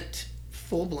 they went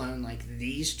full blown like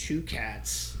these two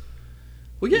cats.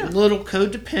 Well, yeah, a little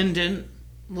codependent,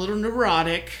 a little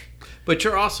neurotic. But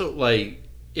you're also like,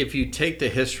 if you take the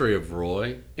history of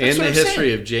Roy and the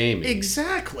history of Jamie,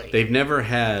 exactly, they've never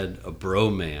had a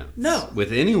bromance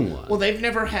with anyone. Well, they've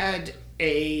never had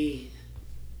a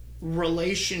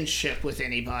relationship with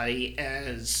anybody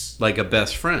as like a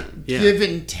best friend, give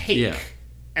and take.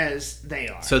 As they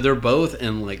are. So they're both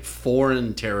in like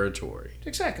foreign territory.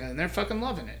 Exactly, and they're fucking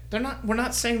loving it. We're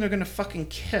not saying they're gonna fucking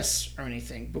kiss or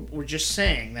anything, but we're just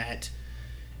saying that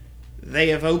They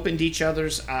have opened each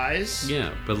other's eyes.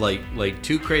 Yeah, but like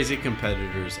two crazy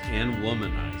competitors and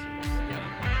womanizers.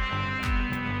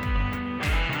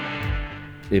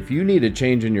 If you need a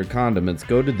change in your condiments,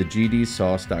 go to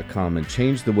thegdsauce.com and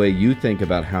change the way you think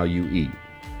about how you eat.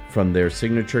 From their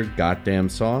signature goddamn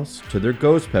sauce to their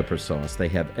ghost pepper sauce, they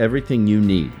have everything you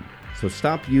need. So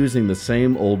stop using the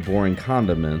same old boring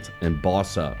condiments and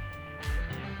boss up.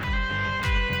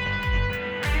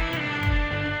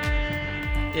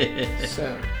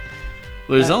 So,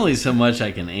 Well, there's only so much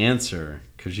I can answer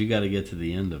because you got to get to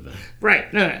the end of it.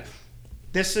 right, no.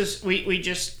 This is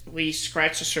we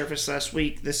scratched the surface last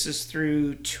week. This is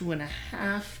through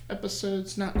 2.5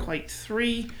 episodes, not quite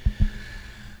 3.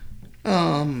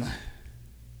 I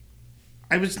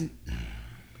was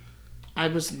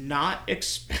not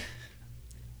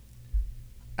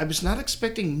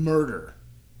expecting murder.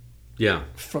 Yeah.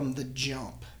 From the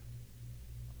jump,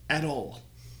 at all.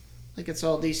 Like it's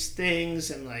all these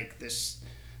things and like this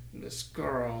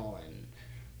girl and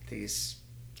these.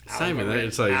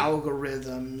 It's like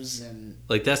algorithms and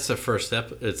like that's the first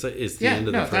step. It's the end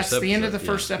of the first episode. That's the end of the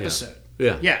first episode.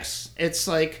 Yeah. Yes, it's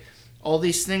like all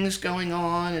these things going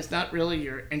on. It's not really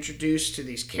you're introduced to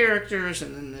these characters,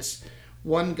 and then this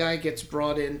one guy gets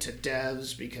brought into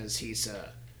devs because he's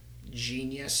a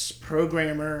genius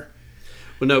programmer.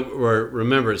 Well, no,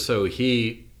 remember. So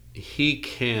he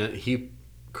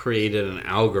created an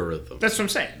algorithm. That's what I'm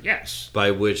saying. Yes,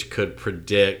 by which could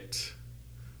predict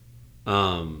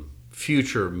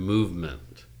future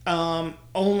movement. Because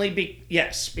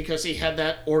he had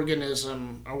that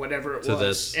organism or whatever it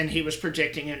was, and he was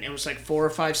predicting it. And it was like 4 or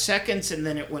 5 seconds, and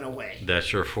then it went away.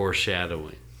 That's your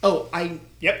foreshadowing. Oh,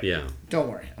 yep. Yeah. Don't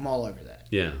worry, I'm all over that.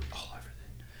 Yeah. All over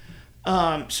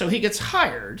that. So he gets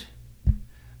hired,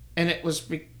 and it was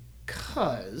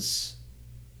because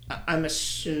I'm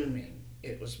assuming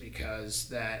it was because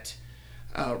that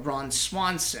Ron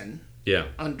Swanson. Yeah.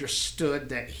 Understood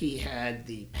that he had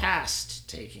the past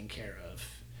taken care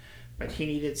of, but he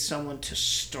needed someone to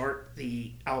start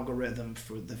the algorithm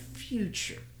for the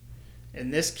future.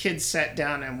 And this kid sat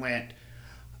down and went,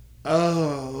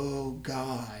 oh,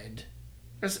 God.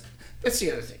 That's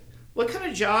the other thing. What kind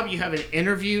of job you have an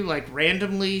interview like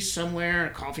randomly somewhere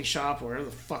in a coffee shop or wherever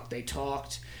the fuck they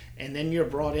talked, and then you're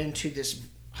brought into this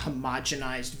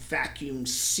homogenized,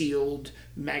 vacuum-sealed,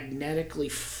 magnetically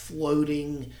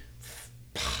floating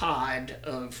pod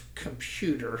of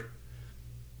computer,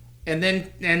 and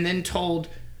then told,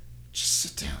 just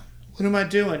sit down. What am I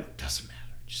doing? Doesn't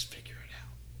matter. Just figure it out.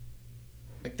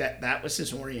 Like that was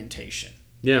his orientation.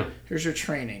 Yeah. Here's your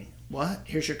training. What?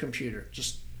 Here's your computer.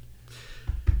 Just.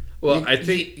 Well, I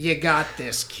think you got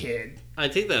this, kid. I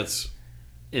think that's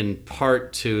in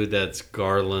part too. That's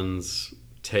Garland's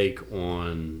take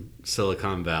on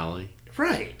Silicon Valley.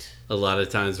 Right. A lot of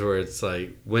times where it's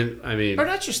like or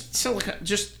not just Silicon,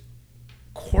 just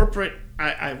corporate.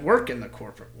 I work in the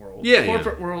corporate world. Yeah,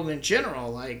 corporate world in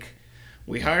general. Like,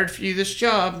 we hired for you this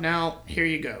job. Now here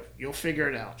you go. You'll figure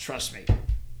it out. Trust me.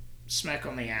 Smack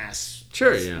on the ass.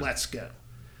 Sure. Let's go.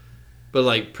 But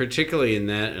like particularly in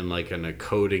that and like in a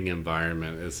coding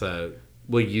environment, it's that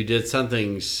you did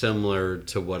something similar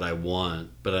to what I want,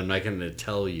 but I'm not going to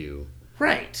tell you.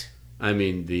 Right. I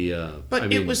mean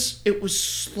it was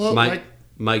slow.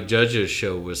 Mike Judge's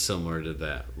show was similar to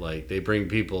that. Like they bring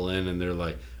people in and they're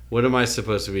like, "What am I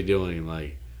supposed to be doing?"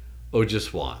 Like, "Oh,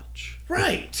 just watch."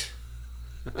 Right.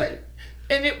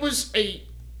 And it was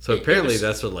So apparently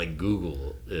that's what like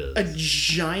Google is. A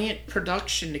giant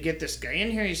production to get this guy in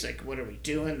here. He's like, "What are we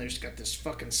doing?" There's got this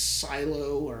fucking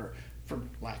silo, or for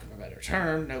lack of a better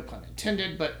term, no pun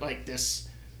intended, but like this.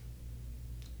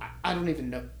 I don't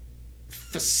even know.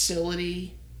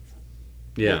 Facility.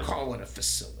 Yeah. We'll call it a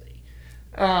facility.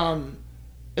 In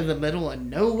the middle of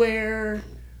nowhere,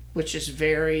 which is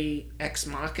very ex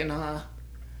machina.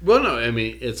 Well, no, I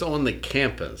mean, it's on the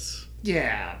campus.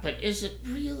 Yeah, but is it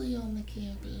really on the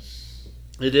campus?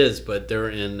 It is, but they're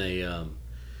in a,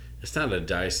 it's not a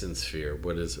Dyson sphere.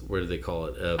 What do they call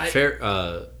it?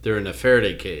 They're in a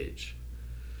Faraday cage.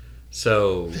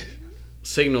 So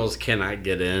signals cannot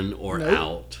get in or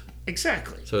out.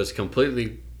 Exactly. So it's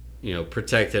completely,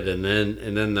 protected, and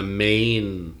then the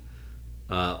main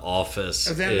office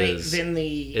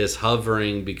is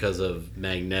hovering because of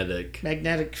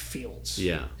magnetic fields.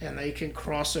 Yeah, and they can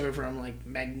cross over them like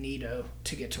Magneto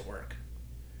to get to work.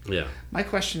 Yeah. My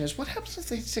question is, what happens if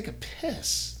they take a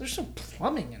piss? There's no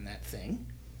plumbing in that thing.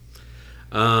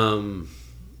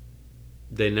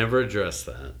 They never address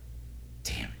that.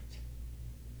 Damn it.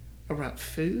 About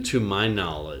food? To my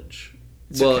knowledge.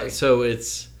 Okay. So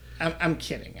it's... I'm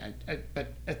kidding.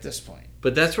 But at this point.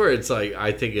 But that's where it's like,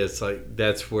 I think it's like,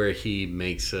 that's where he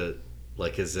makes it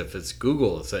like as if it's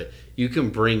Google. It's like, you can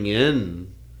bring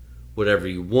in whatever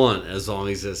you want as long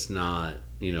as it's not,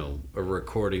 a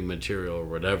recording material or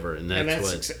whatever. And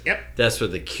that's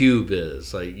what the cube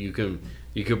is. Like, you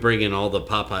could bring in all the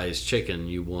Popeyes chicken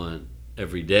you want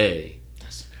every day.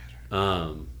 Doesn't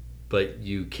matter. But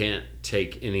you can't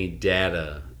take any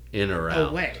data in or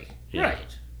out. Away. Yeah.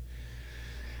 Right.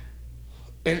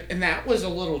 And that was a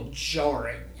little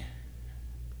jarring.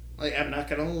 Like, I'm not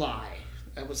gonna lie,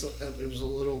 it was a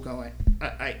little going.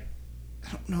 I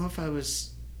don't know if I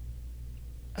was.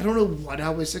 I don't know what I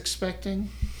was expecting.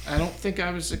 I don't think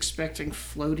I was expecting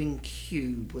floating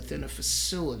cube within a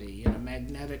facility in a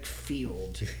magnetic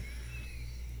field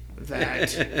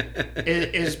that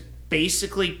is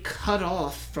basically cut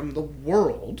off from the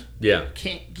world. Yeah.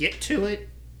 Can't get to it.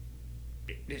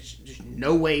 There's just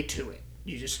no way to it.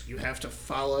 You have to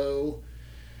follow.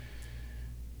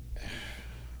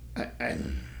 I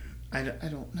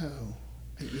don't know.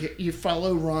 You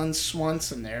follow Ron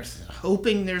Swanson there,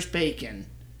 hoping there's bacon.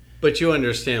 But you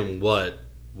understand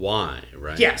why,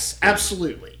 right? Yes,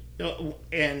 absolutely.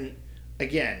 And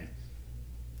again,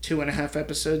 2.5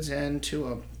 episodes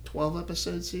into a 12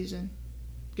 episode season,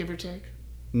 give or take.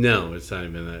 No, it's not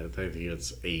even that. I think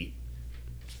it's 8.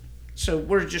 So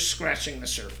we're just scratching the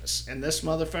surface. And this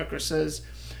motherfucker says,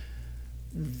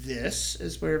 this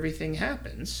is where everything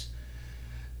happens.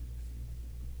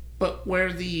 But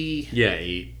where the... Yeah,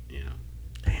 8. Yeah.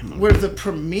 Damn. Where the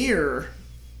premiere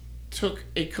took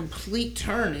a complete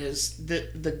turn is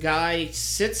that the guy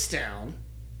sits down,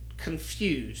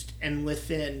 confused, and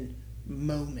within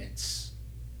moments,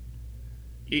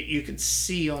 you could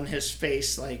see on his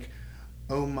face, like,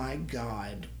 oh my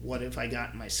God, what have I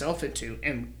gotten myself into?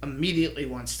 And immediately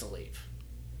wants to leave.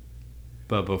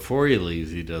 But before he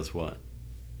leaves, he does what?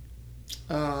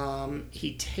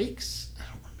 He takes... I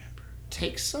don't remember.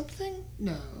 Takes something?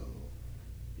 No.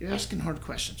 You're asking hard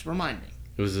questions. Remind me.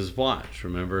 It was his watch,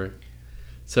 remember?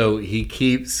 So he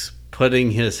keeps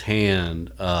putting his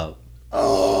hand up.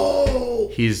 Oh!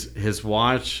 His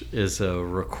watch is a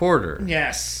recorder.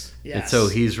 Yes. And so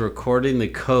he's recording the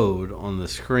code on the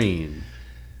screen.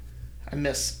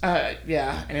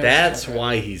 Yeah. That's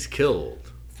why he's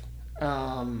killed.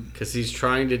 Um, Because he's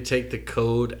trying to take the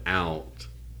code out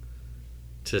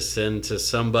to send to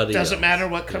somebody doesn't else. matter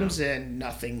what comes in,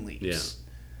 nothing leaves.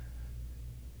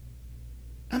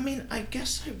 Yeah. I mean, I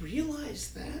guess I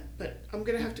realized that, but I'm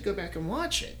going to have to go back and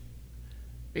watch it.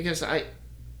 Because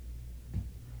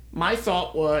my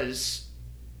thought was,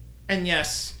 and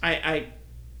yes,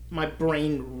 my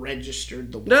brain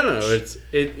registered the watch. No,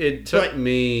 it took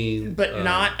me but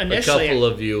not initially, a couple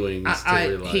of viewings to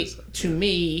realize that. To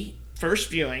me, first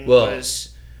viewing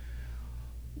was,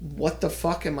 what the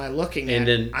fuck am I looking at?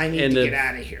 I need to get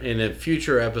out of here. And in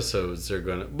future episodes, they're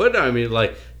going to... But, I mean,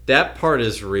 like, that part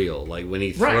is real. Like, when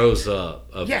he throws up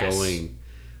of going...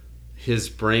 His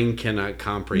brain cannot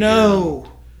comprehend.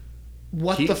 No.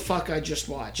 What the fuck I just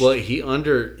watched? Well, he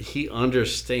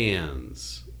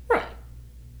understands. Right.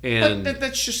 And but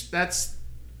that's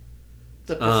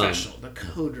the professional, the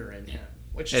coder in him.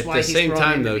 Which is at why the he's same brought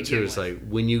time, in to though, begin too, it's with. like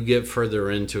when you get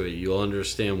further into it, you'll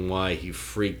understand why he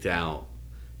freaked out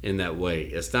in that way.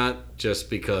 It's not just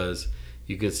because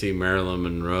you can see Marilyn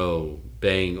Monroe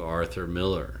bang Arthur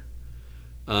Miller.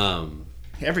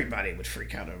 Everybody would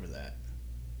freak out over that.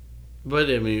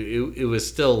 But I mean, it was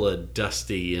still a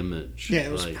dusty image. Yeah,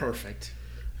 it was perfect.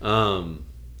 And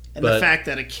the fact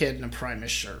that a kid in a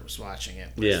Primus shirt was watching it.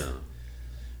 Yeah.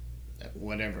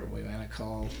 Whatever we want to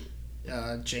call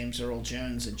James Earl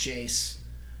Jones a Jace.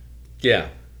 Yeah.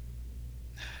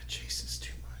 Jace is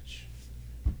too much.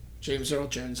 James Earl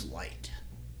Jones light.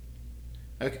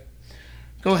 Okay.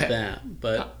 Go ahead.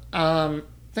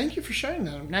 Thank you for sharing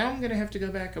that. Now I'm going to have to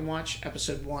go back and watch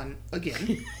episode 1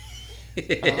 again.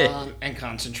 And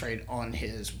concentrate on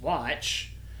his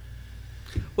watch.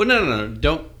 Well, no.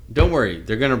 Don't worry.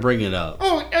 They're going to bring it up.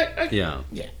 Oh, yeah.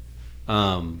 Yeah.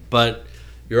 But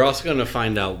you're also going to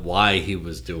find out why he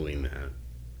was doing that.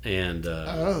 And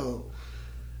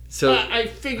so I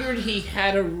figured he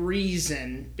had a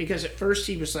reason, because at first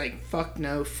he was like, fuck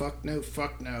no, fuck no,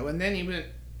 fuck no. And then he went,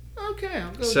 okay,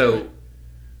 I'll go do it.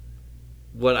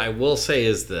 What I will say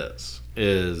is this,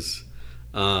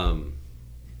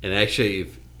 and actually,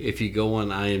 if you go on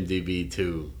IMDb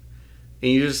too,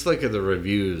 and you just look at the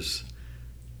reviews,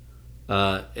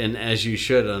 and as you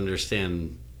should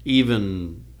understand,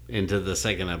 even into the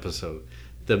second episode,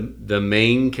 the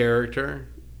main character,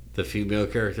 the female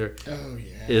character,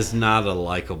 is not a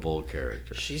likable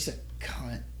character. She's a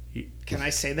cunt. Can I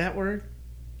say that word?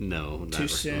 No, not Too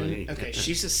soon? really. Okay,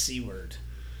 she's a C word.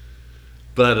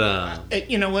 But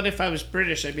you know what? If I was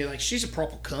British, I'd be like, she's a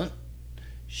proper cunt.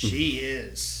 She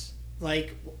is.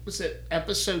 Like, what was it?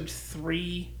 Episode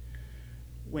 3,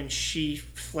 when she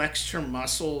flexed her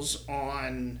muscles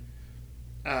on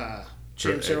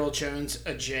James Earl Jones,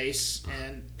 a Jace,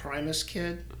 and Primus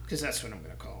kid, because that's what I'm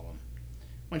going to call him.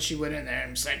 When she went in there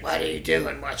and was like, "What are you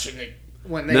doing watching it?"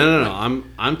 No.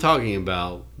 I'm talking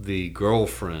about the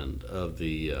girlfriend of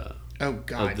the. Oh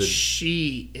God,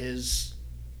 she is.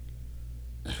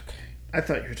 Okay, I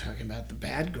thought you were talking about the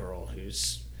bad girl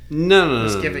who's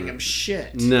giving him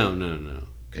shit. No.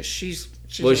 Because she's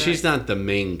well, she's not the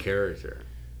main character.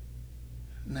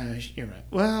 No, you're right.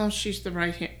 Well, she's the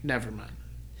right hand. Never mind.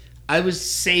 I was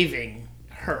saving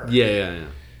her. Yeah.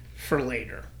 For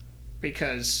later.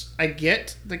 Because I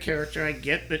get the character, I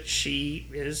get that she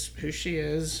is who she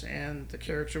is, and the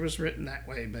character was written that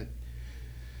way, but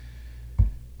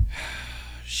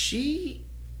she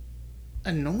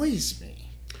annoys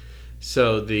me.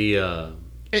 So the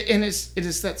and is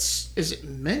it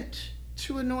meant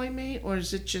to annoy me, or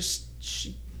is it just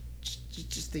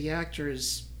the actor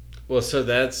is? Well, so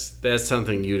that's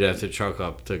something you'd have to chalk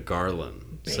up to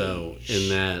Garland. Beige. So in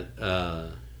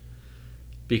that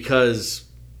because.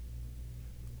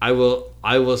 I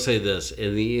will say this.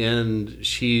 In the end,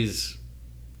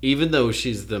 even though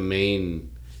she's the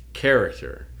main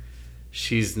character,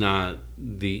 she's not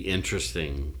the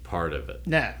interesting part of it.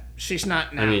 No, she's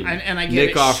not now. I mean, and I get Nick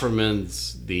it.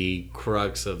 Offerman's the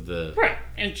crux of the... Right,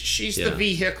 and she's the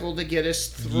vehicle to get us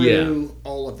through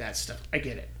all of that stuff. I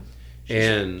get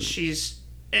it. She's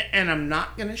and I'm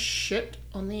not going to shit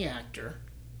on the actor,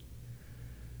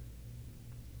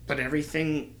 but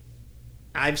everything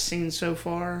I've seen so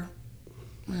far.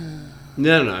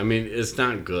 No. I mean, it's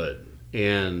not good,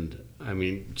 and I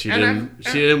mean, she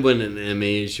didn't win an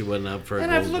Emmy. She wasn't up for. And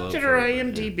a I've Gold looked Globe at her for it,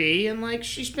 IMDb, and like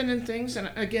she's been in things.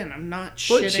 And again, I'm not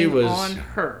shitting on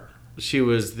her. She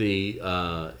was the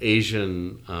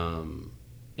Asian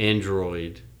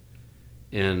android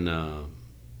in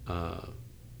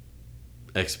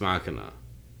Ex Machina.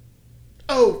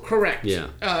 Oh, correct. Yeah.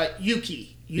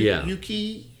 Yuki.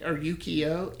 Yuki or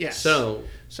Yukio. Yes. So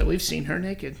we've seen her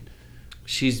naked.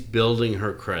 She's building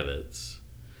her credits,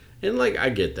 and like I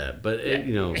get that, but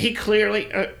he clearly.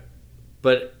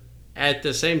 But at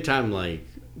the same time, like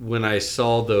when I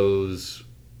saw those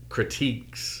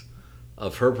critiques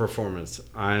of her performance,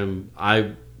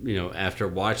 after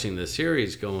watching the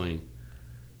series, going,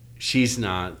 she's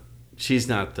not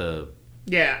the.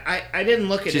 Yeah, I didn't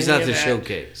look at. She's any not of the that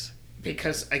showcase.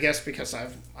 Because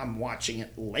I'm watching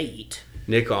it late.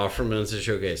 Nick Offerman's a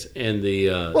showcase, and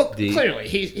clearly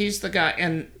he's the guy,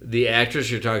 and the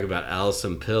actress you're talking about,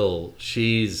 Alison Pill.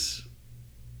 She's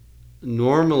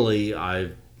normally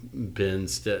I've been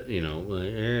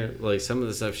like some of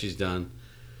the stuff she's done.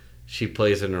 She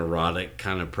plays an erotic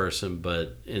kind of person,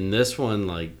 but in this one,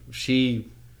 like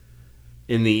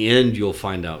in the end, you'll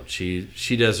find out she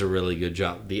does a really good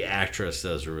job. The actress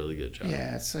does a really good job.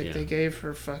 Yeah, it's like they gave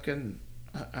her fucking,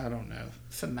 I don't know,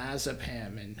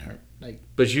 Femazepam in her, like.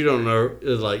 But you don't know,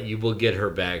 like, you will get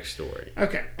her backstory.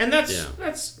 Okay, and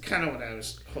that's kind of what I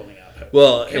was holding out.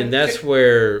 Well, that's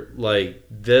where, like,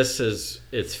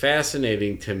 it's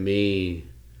fascinating to me,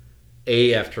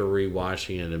 A, after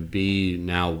rewatching it, and B,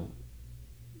 now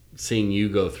seeing you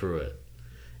go through it,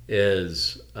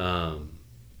 is...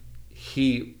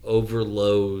 he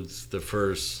overloads the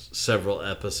first several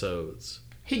episodes.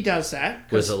 He does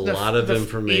that with a lot of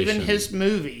information. Even his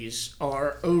movies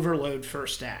are overload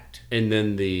first act. And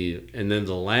then the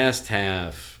last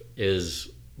half is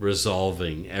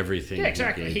resolving everything. Yeah,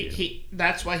 exactly. He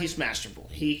that's why he's masterful.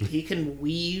 He can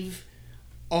weave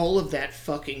all of that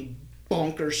fucking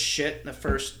bonkers shit in the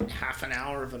first half an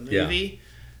hour of a movie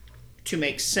to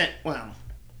make sense. Well,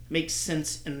 make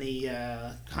sense in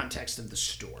the context of the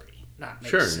story. Not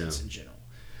make sense in general.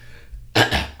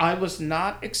 I was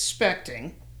not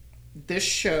expecting this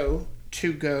show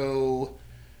to go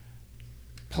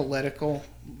political,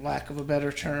 lack of a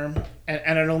better term.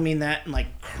 And I don't mean that in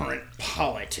like current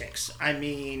politics. I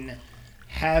mean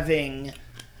having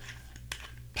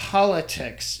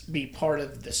politics be part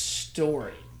of the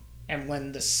story. And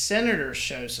when the senator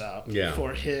shows up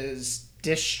for his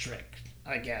district,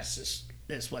 I guess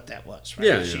is what that was, right?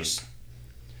 Yeah.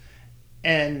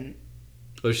 And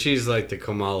well, she's like the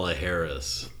Kamala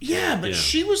Harris. Yeah, but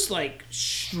she was like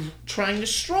trying to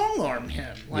strong arm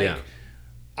him. Like,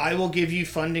 I will give you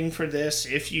funding for this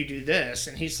if you do this.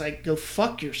 And he's like, go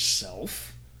fuck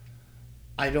yourself.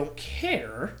 I don't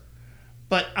care.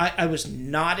 But I was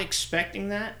not expecting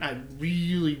that. I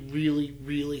really, really,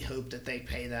 really hope that they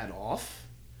pay that off.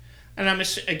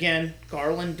 And again,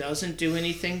 Garland doesn't do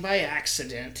anything by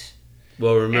accident.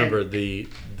 Well, remember, the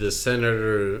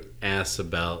senator asked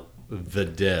about the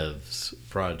devs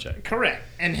project. Correct.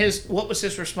 And what was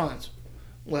his response?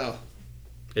 Well,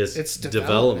 it's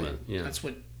development. Yeah. That's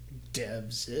what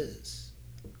devs is.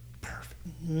 Perfect.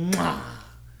 Mwah.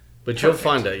 But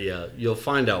Perfect. You'll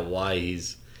find out why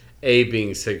he's A,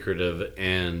 being secretive,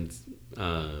 and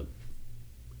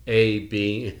A,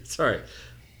 being... Sorry.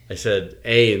 I said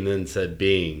A and then said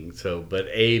being. But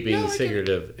A, being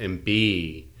secretive, and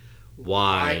B,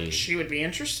 why... she would be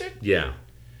interested? Yeah.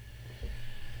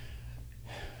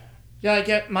 Yeah, I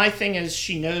get... My thing is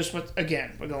she knows what...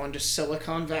 Again, we're going to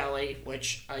Silicon Valley,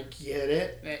 which I get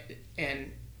it.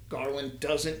 And Garland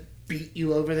doesn't beat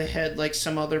you over the head like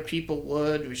some other people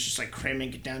would. It was just like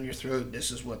cramming it down your throat.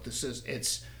 This is what this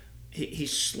is.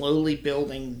 He's slowly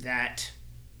building that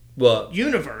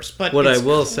universe. But what it's I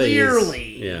will clearly...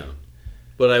 say is... Yeah.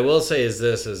 What I will say is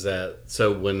this, is that...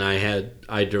 So when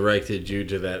I directed you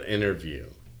to that interview...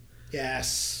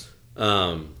 Yes.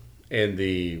 And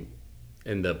the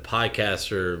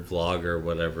podcaster, vlogger,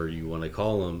 whatever you want to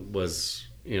call him, was,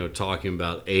 talking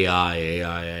about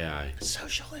AI.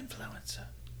 Social influencer.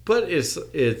 But it's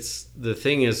the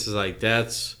thing is like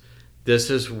this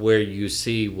is where you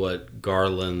see what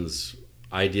Garland's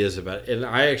ideas about, and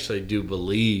I actually do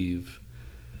believe,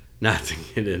 not to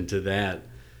get into that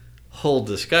whole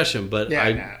discussion, but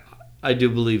I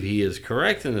do believe he is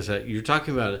correct in this. That you're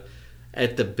talking about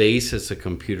at the base, it's a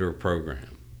computer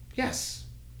program. Yes.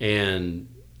 And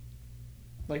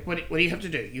like, what do you have to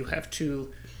do? You have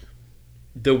to...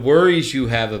 The worries you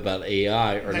have about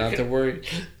AI are not the worry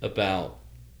about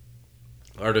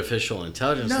artificial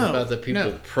intelligence. It's about the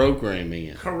people programming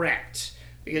it. Correct.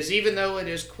 Because even though it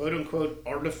is quote-unquote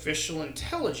artificial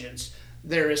intelligence,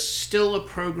 there is still a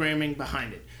programming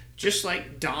behind it. Just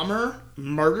like Dahmer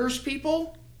murders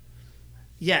people...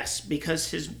 Yes,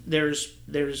 because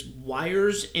there's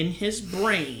wires in his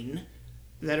brain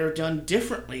that are done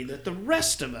differently than the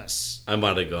rest of us. I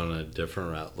might have gone a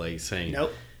different route, like saying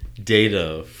nope.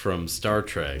 Data from Star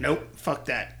Trek. Nope, fuck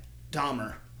that.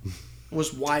 Dahmer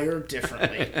was wired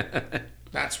differently.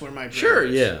 That's where my brain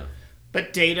is. Yeah.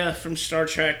 But Data from Star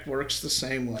Trek works the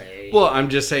same way. Well, I'm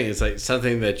just saying it's like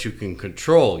something that you can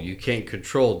control. You can't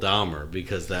control Dahmer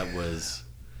because that was...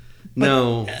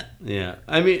 Yeah.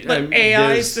 I mean...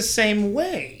 AI is the same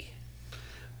way.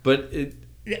 But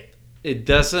it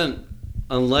doesn't...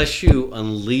 Unless you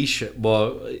unleash it...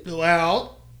 Well, go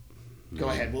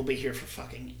ahead. We'll be here for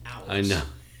fucking hours. I know.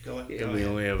 Go we ahead.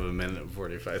 only have a minute and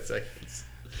 45 seconds.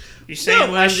 You're saying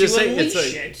unless you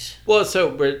unleash it. Well,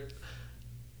 but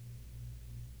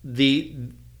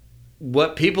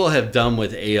what people have done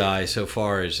with AI so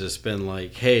far has just been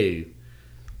like, hey...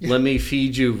 Let me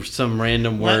feed you some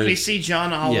random words. Let me see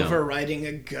John Oliver riding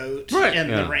a goat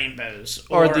and the rainbows.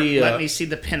 Or let me see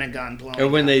the Pentagon blowing Or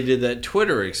when up. they did that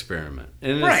Twitter experiment.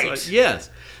 And it's like,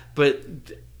 yes. But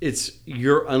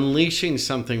you're unleashing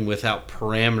something without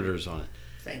parameters on it.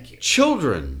 Thank you.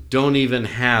 Children don't even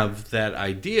have that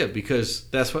idea because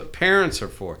that's what parents are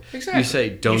for. Exactly. You say,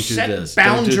 don't do this.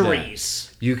 Boundaries. Don't do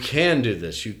that. You can do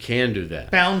this. You can do that.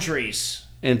 Boundaries.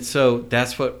 And so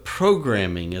that's what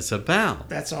programming is about.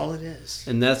 That's all it is.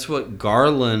 And that's what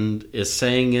Garland is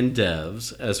saying in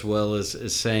devs as well as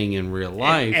is saying in real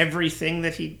life. And everything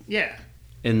that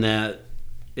And that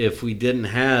if we didn't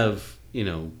have,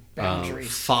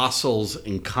 fossils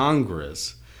in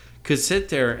Congress, could sit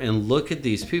there and look at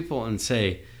these people and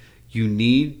say, you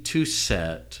need to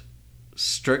set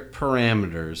strict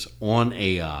parameters on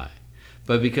AI.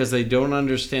 But because they don't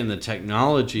understand the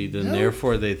technology, then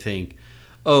therefore they think,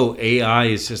 oh, AI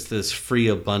is just this free,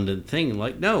 abundant thing.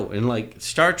 Like, no. And like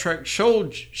Star Trek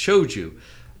showed you.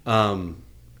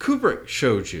 Kubrick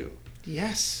showed you.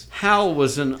 Yes. HAL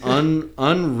was an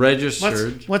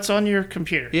unregistered... What's on your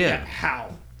computer? Yeah.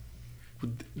 HAL.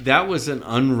 That was an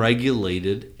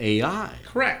unregulated AI.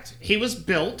 Correct. He was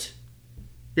built...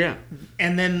 Yeah.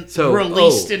 And then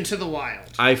released into the wild.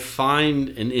 I find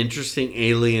an interesting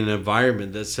alien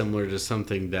environment that's similar to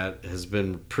something that has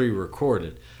been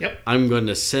pre-recorded. Yep. I'm going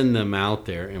to send them out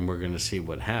there and we're going to see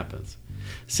what happens.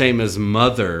 Same as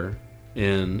Mother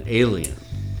in Alien.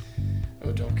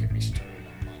 Oh, don't get me started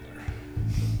on Mother.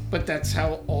 But that's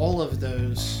how all of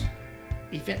those...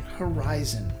 Event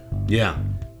Horizon. Yeah.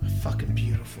 A fucking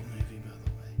beautiful movie, by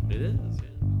the way. It is, yeah.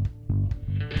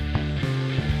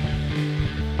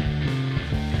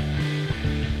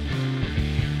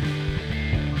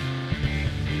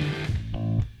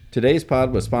 Today's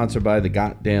pod was sponsored by The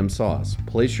Goddamn Sauce.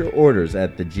 Place your orders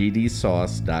at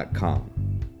thegdsauce.com.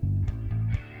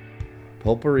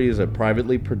 Pulpery is a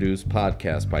privately produced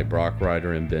podcast by Brock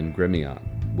Ryder and Ben Grimion.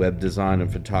 Web design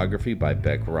and photography by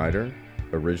Beck Ryder.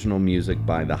 Original music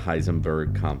by the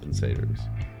Heisenberg Compensators.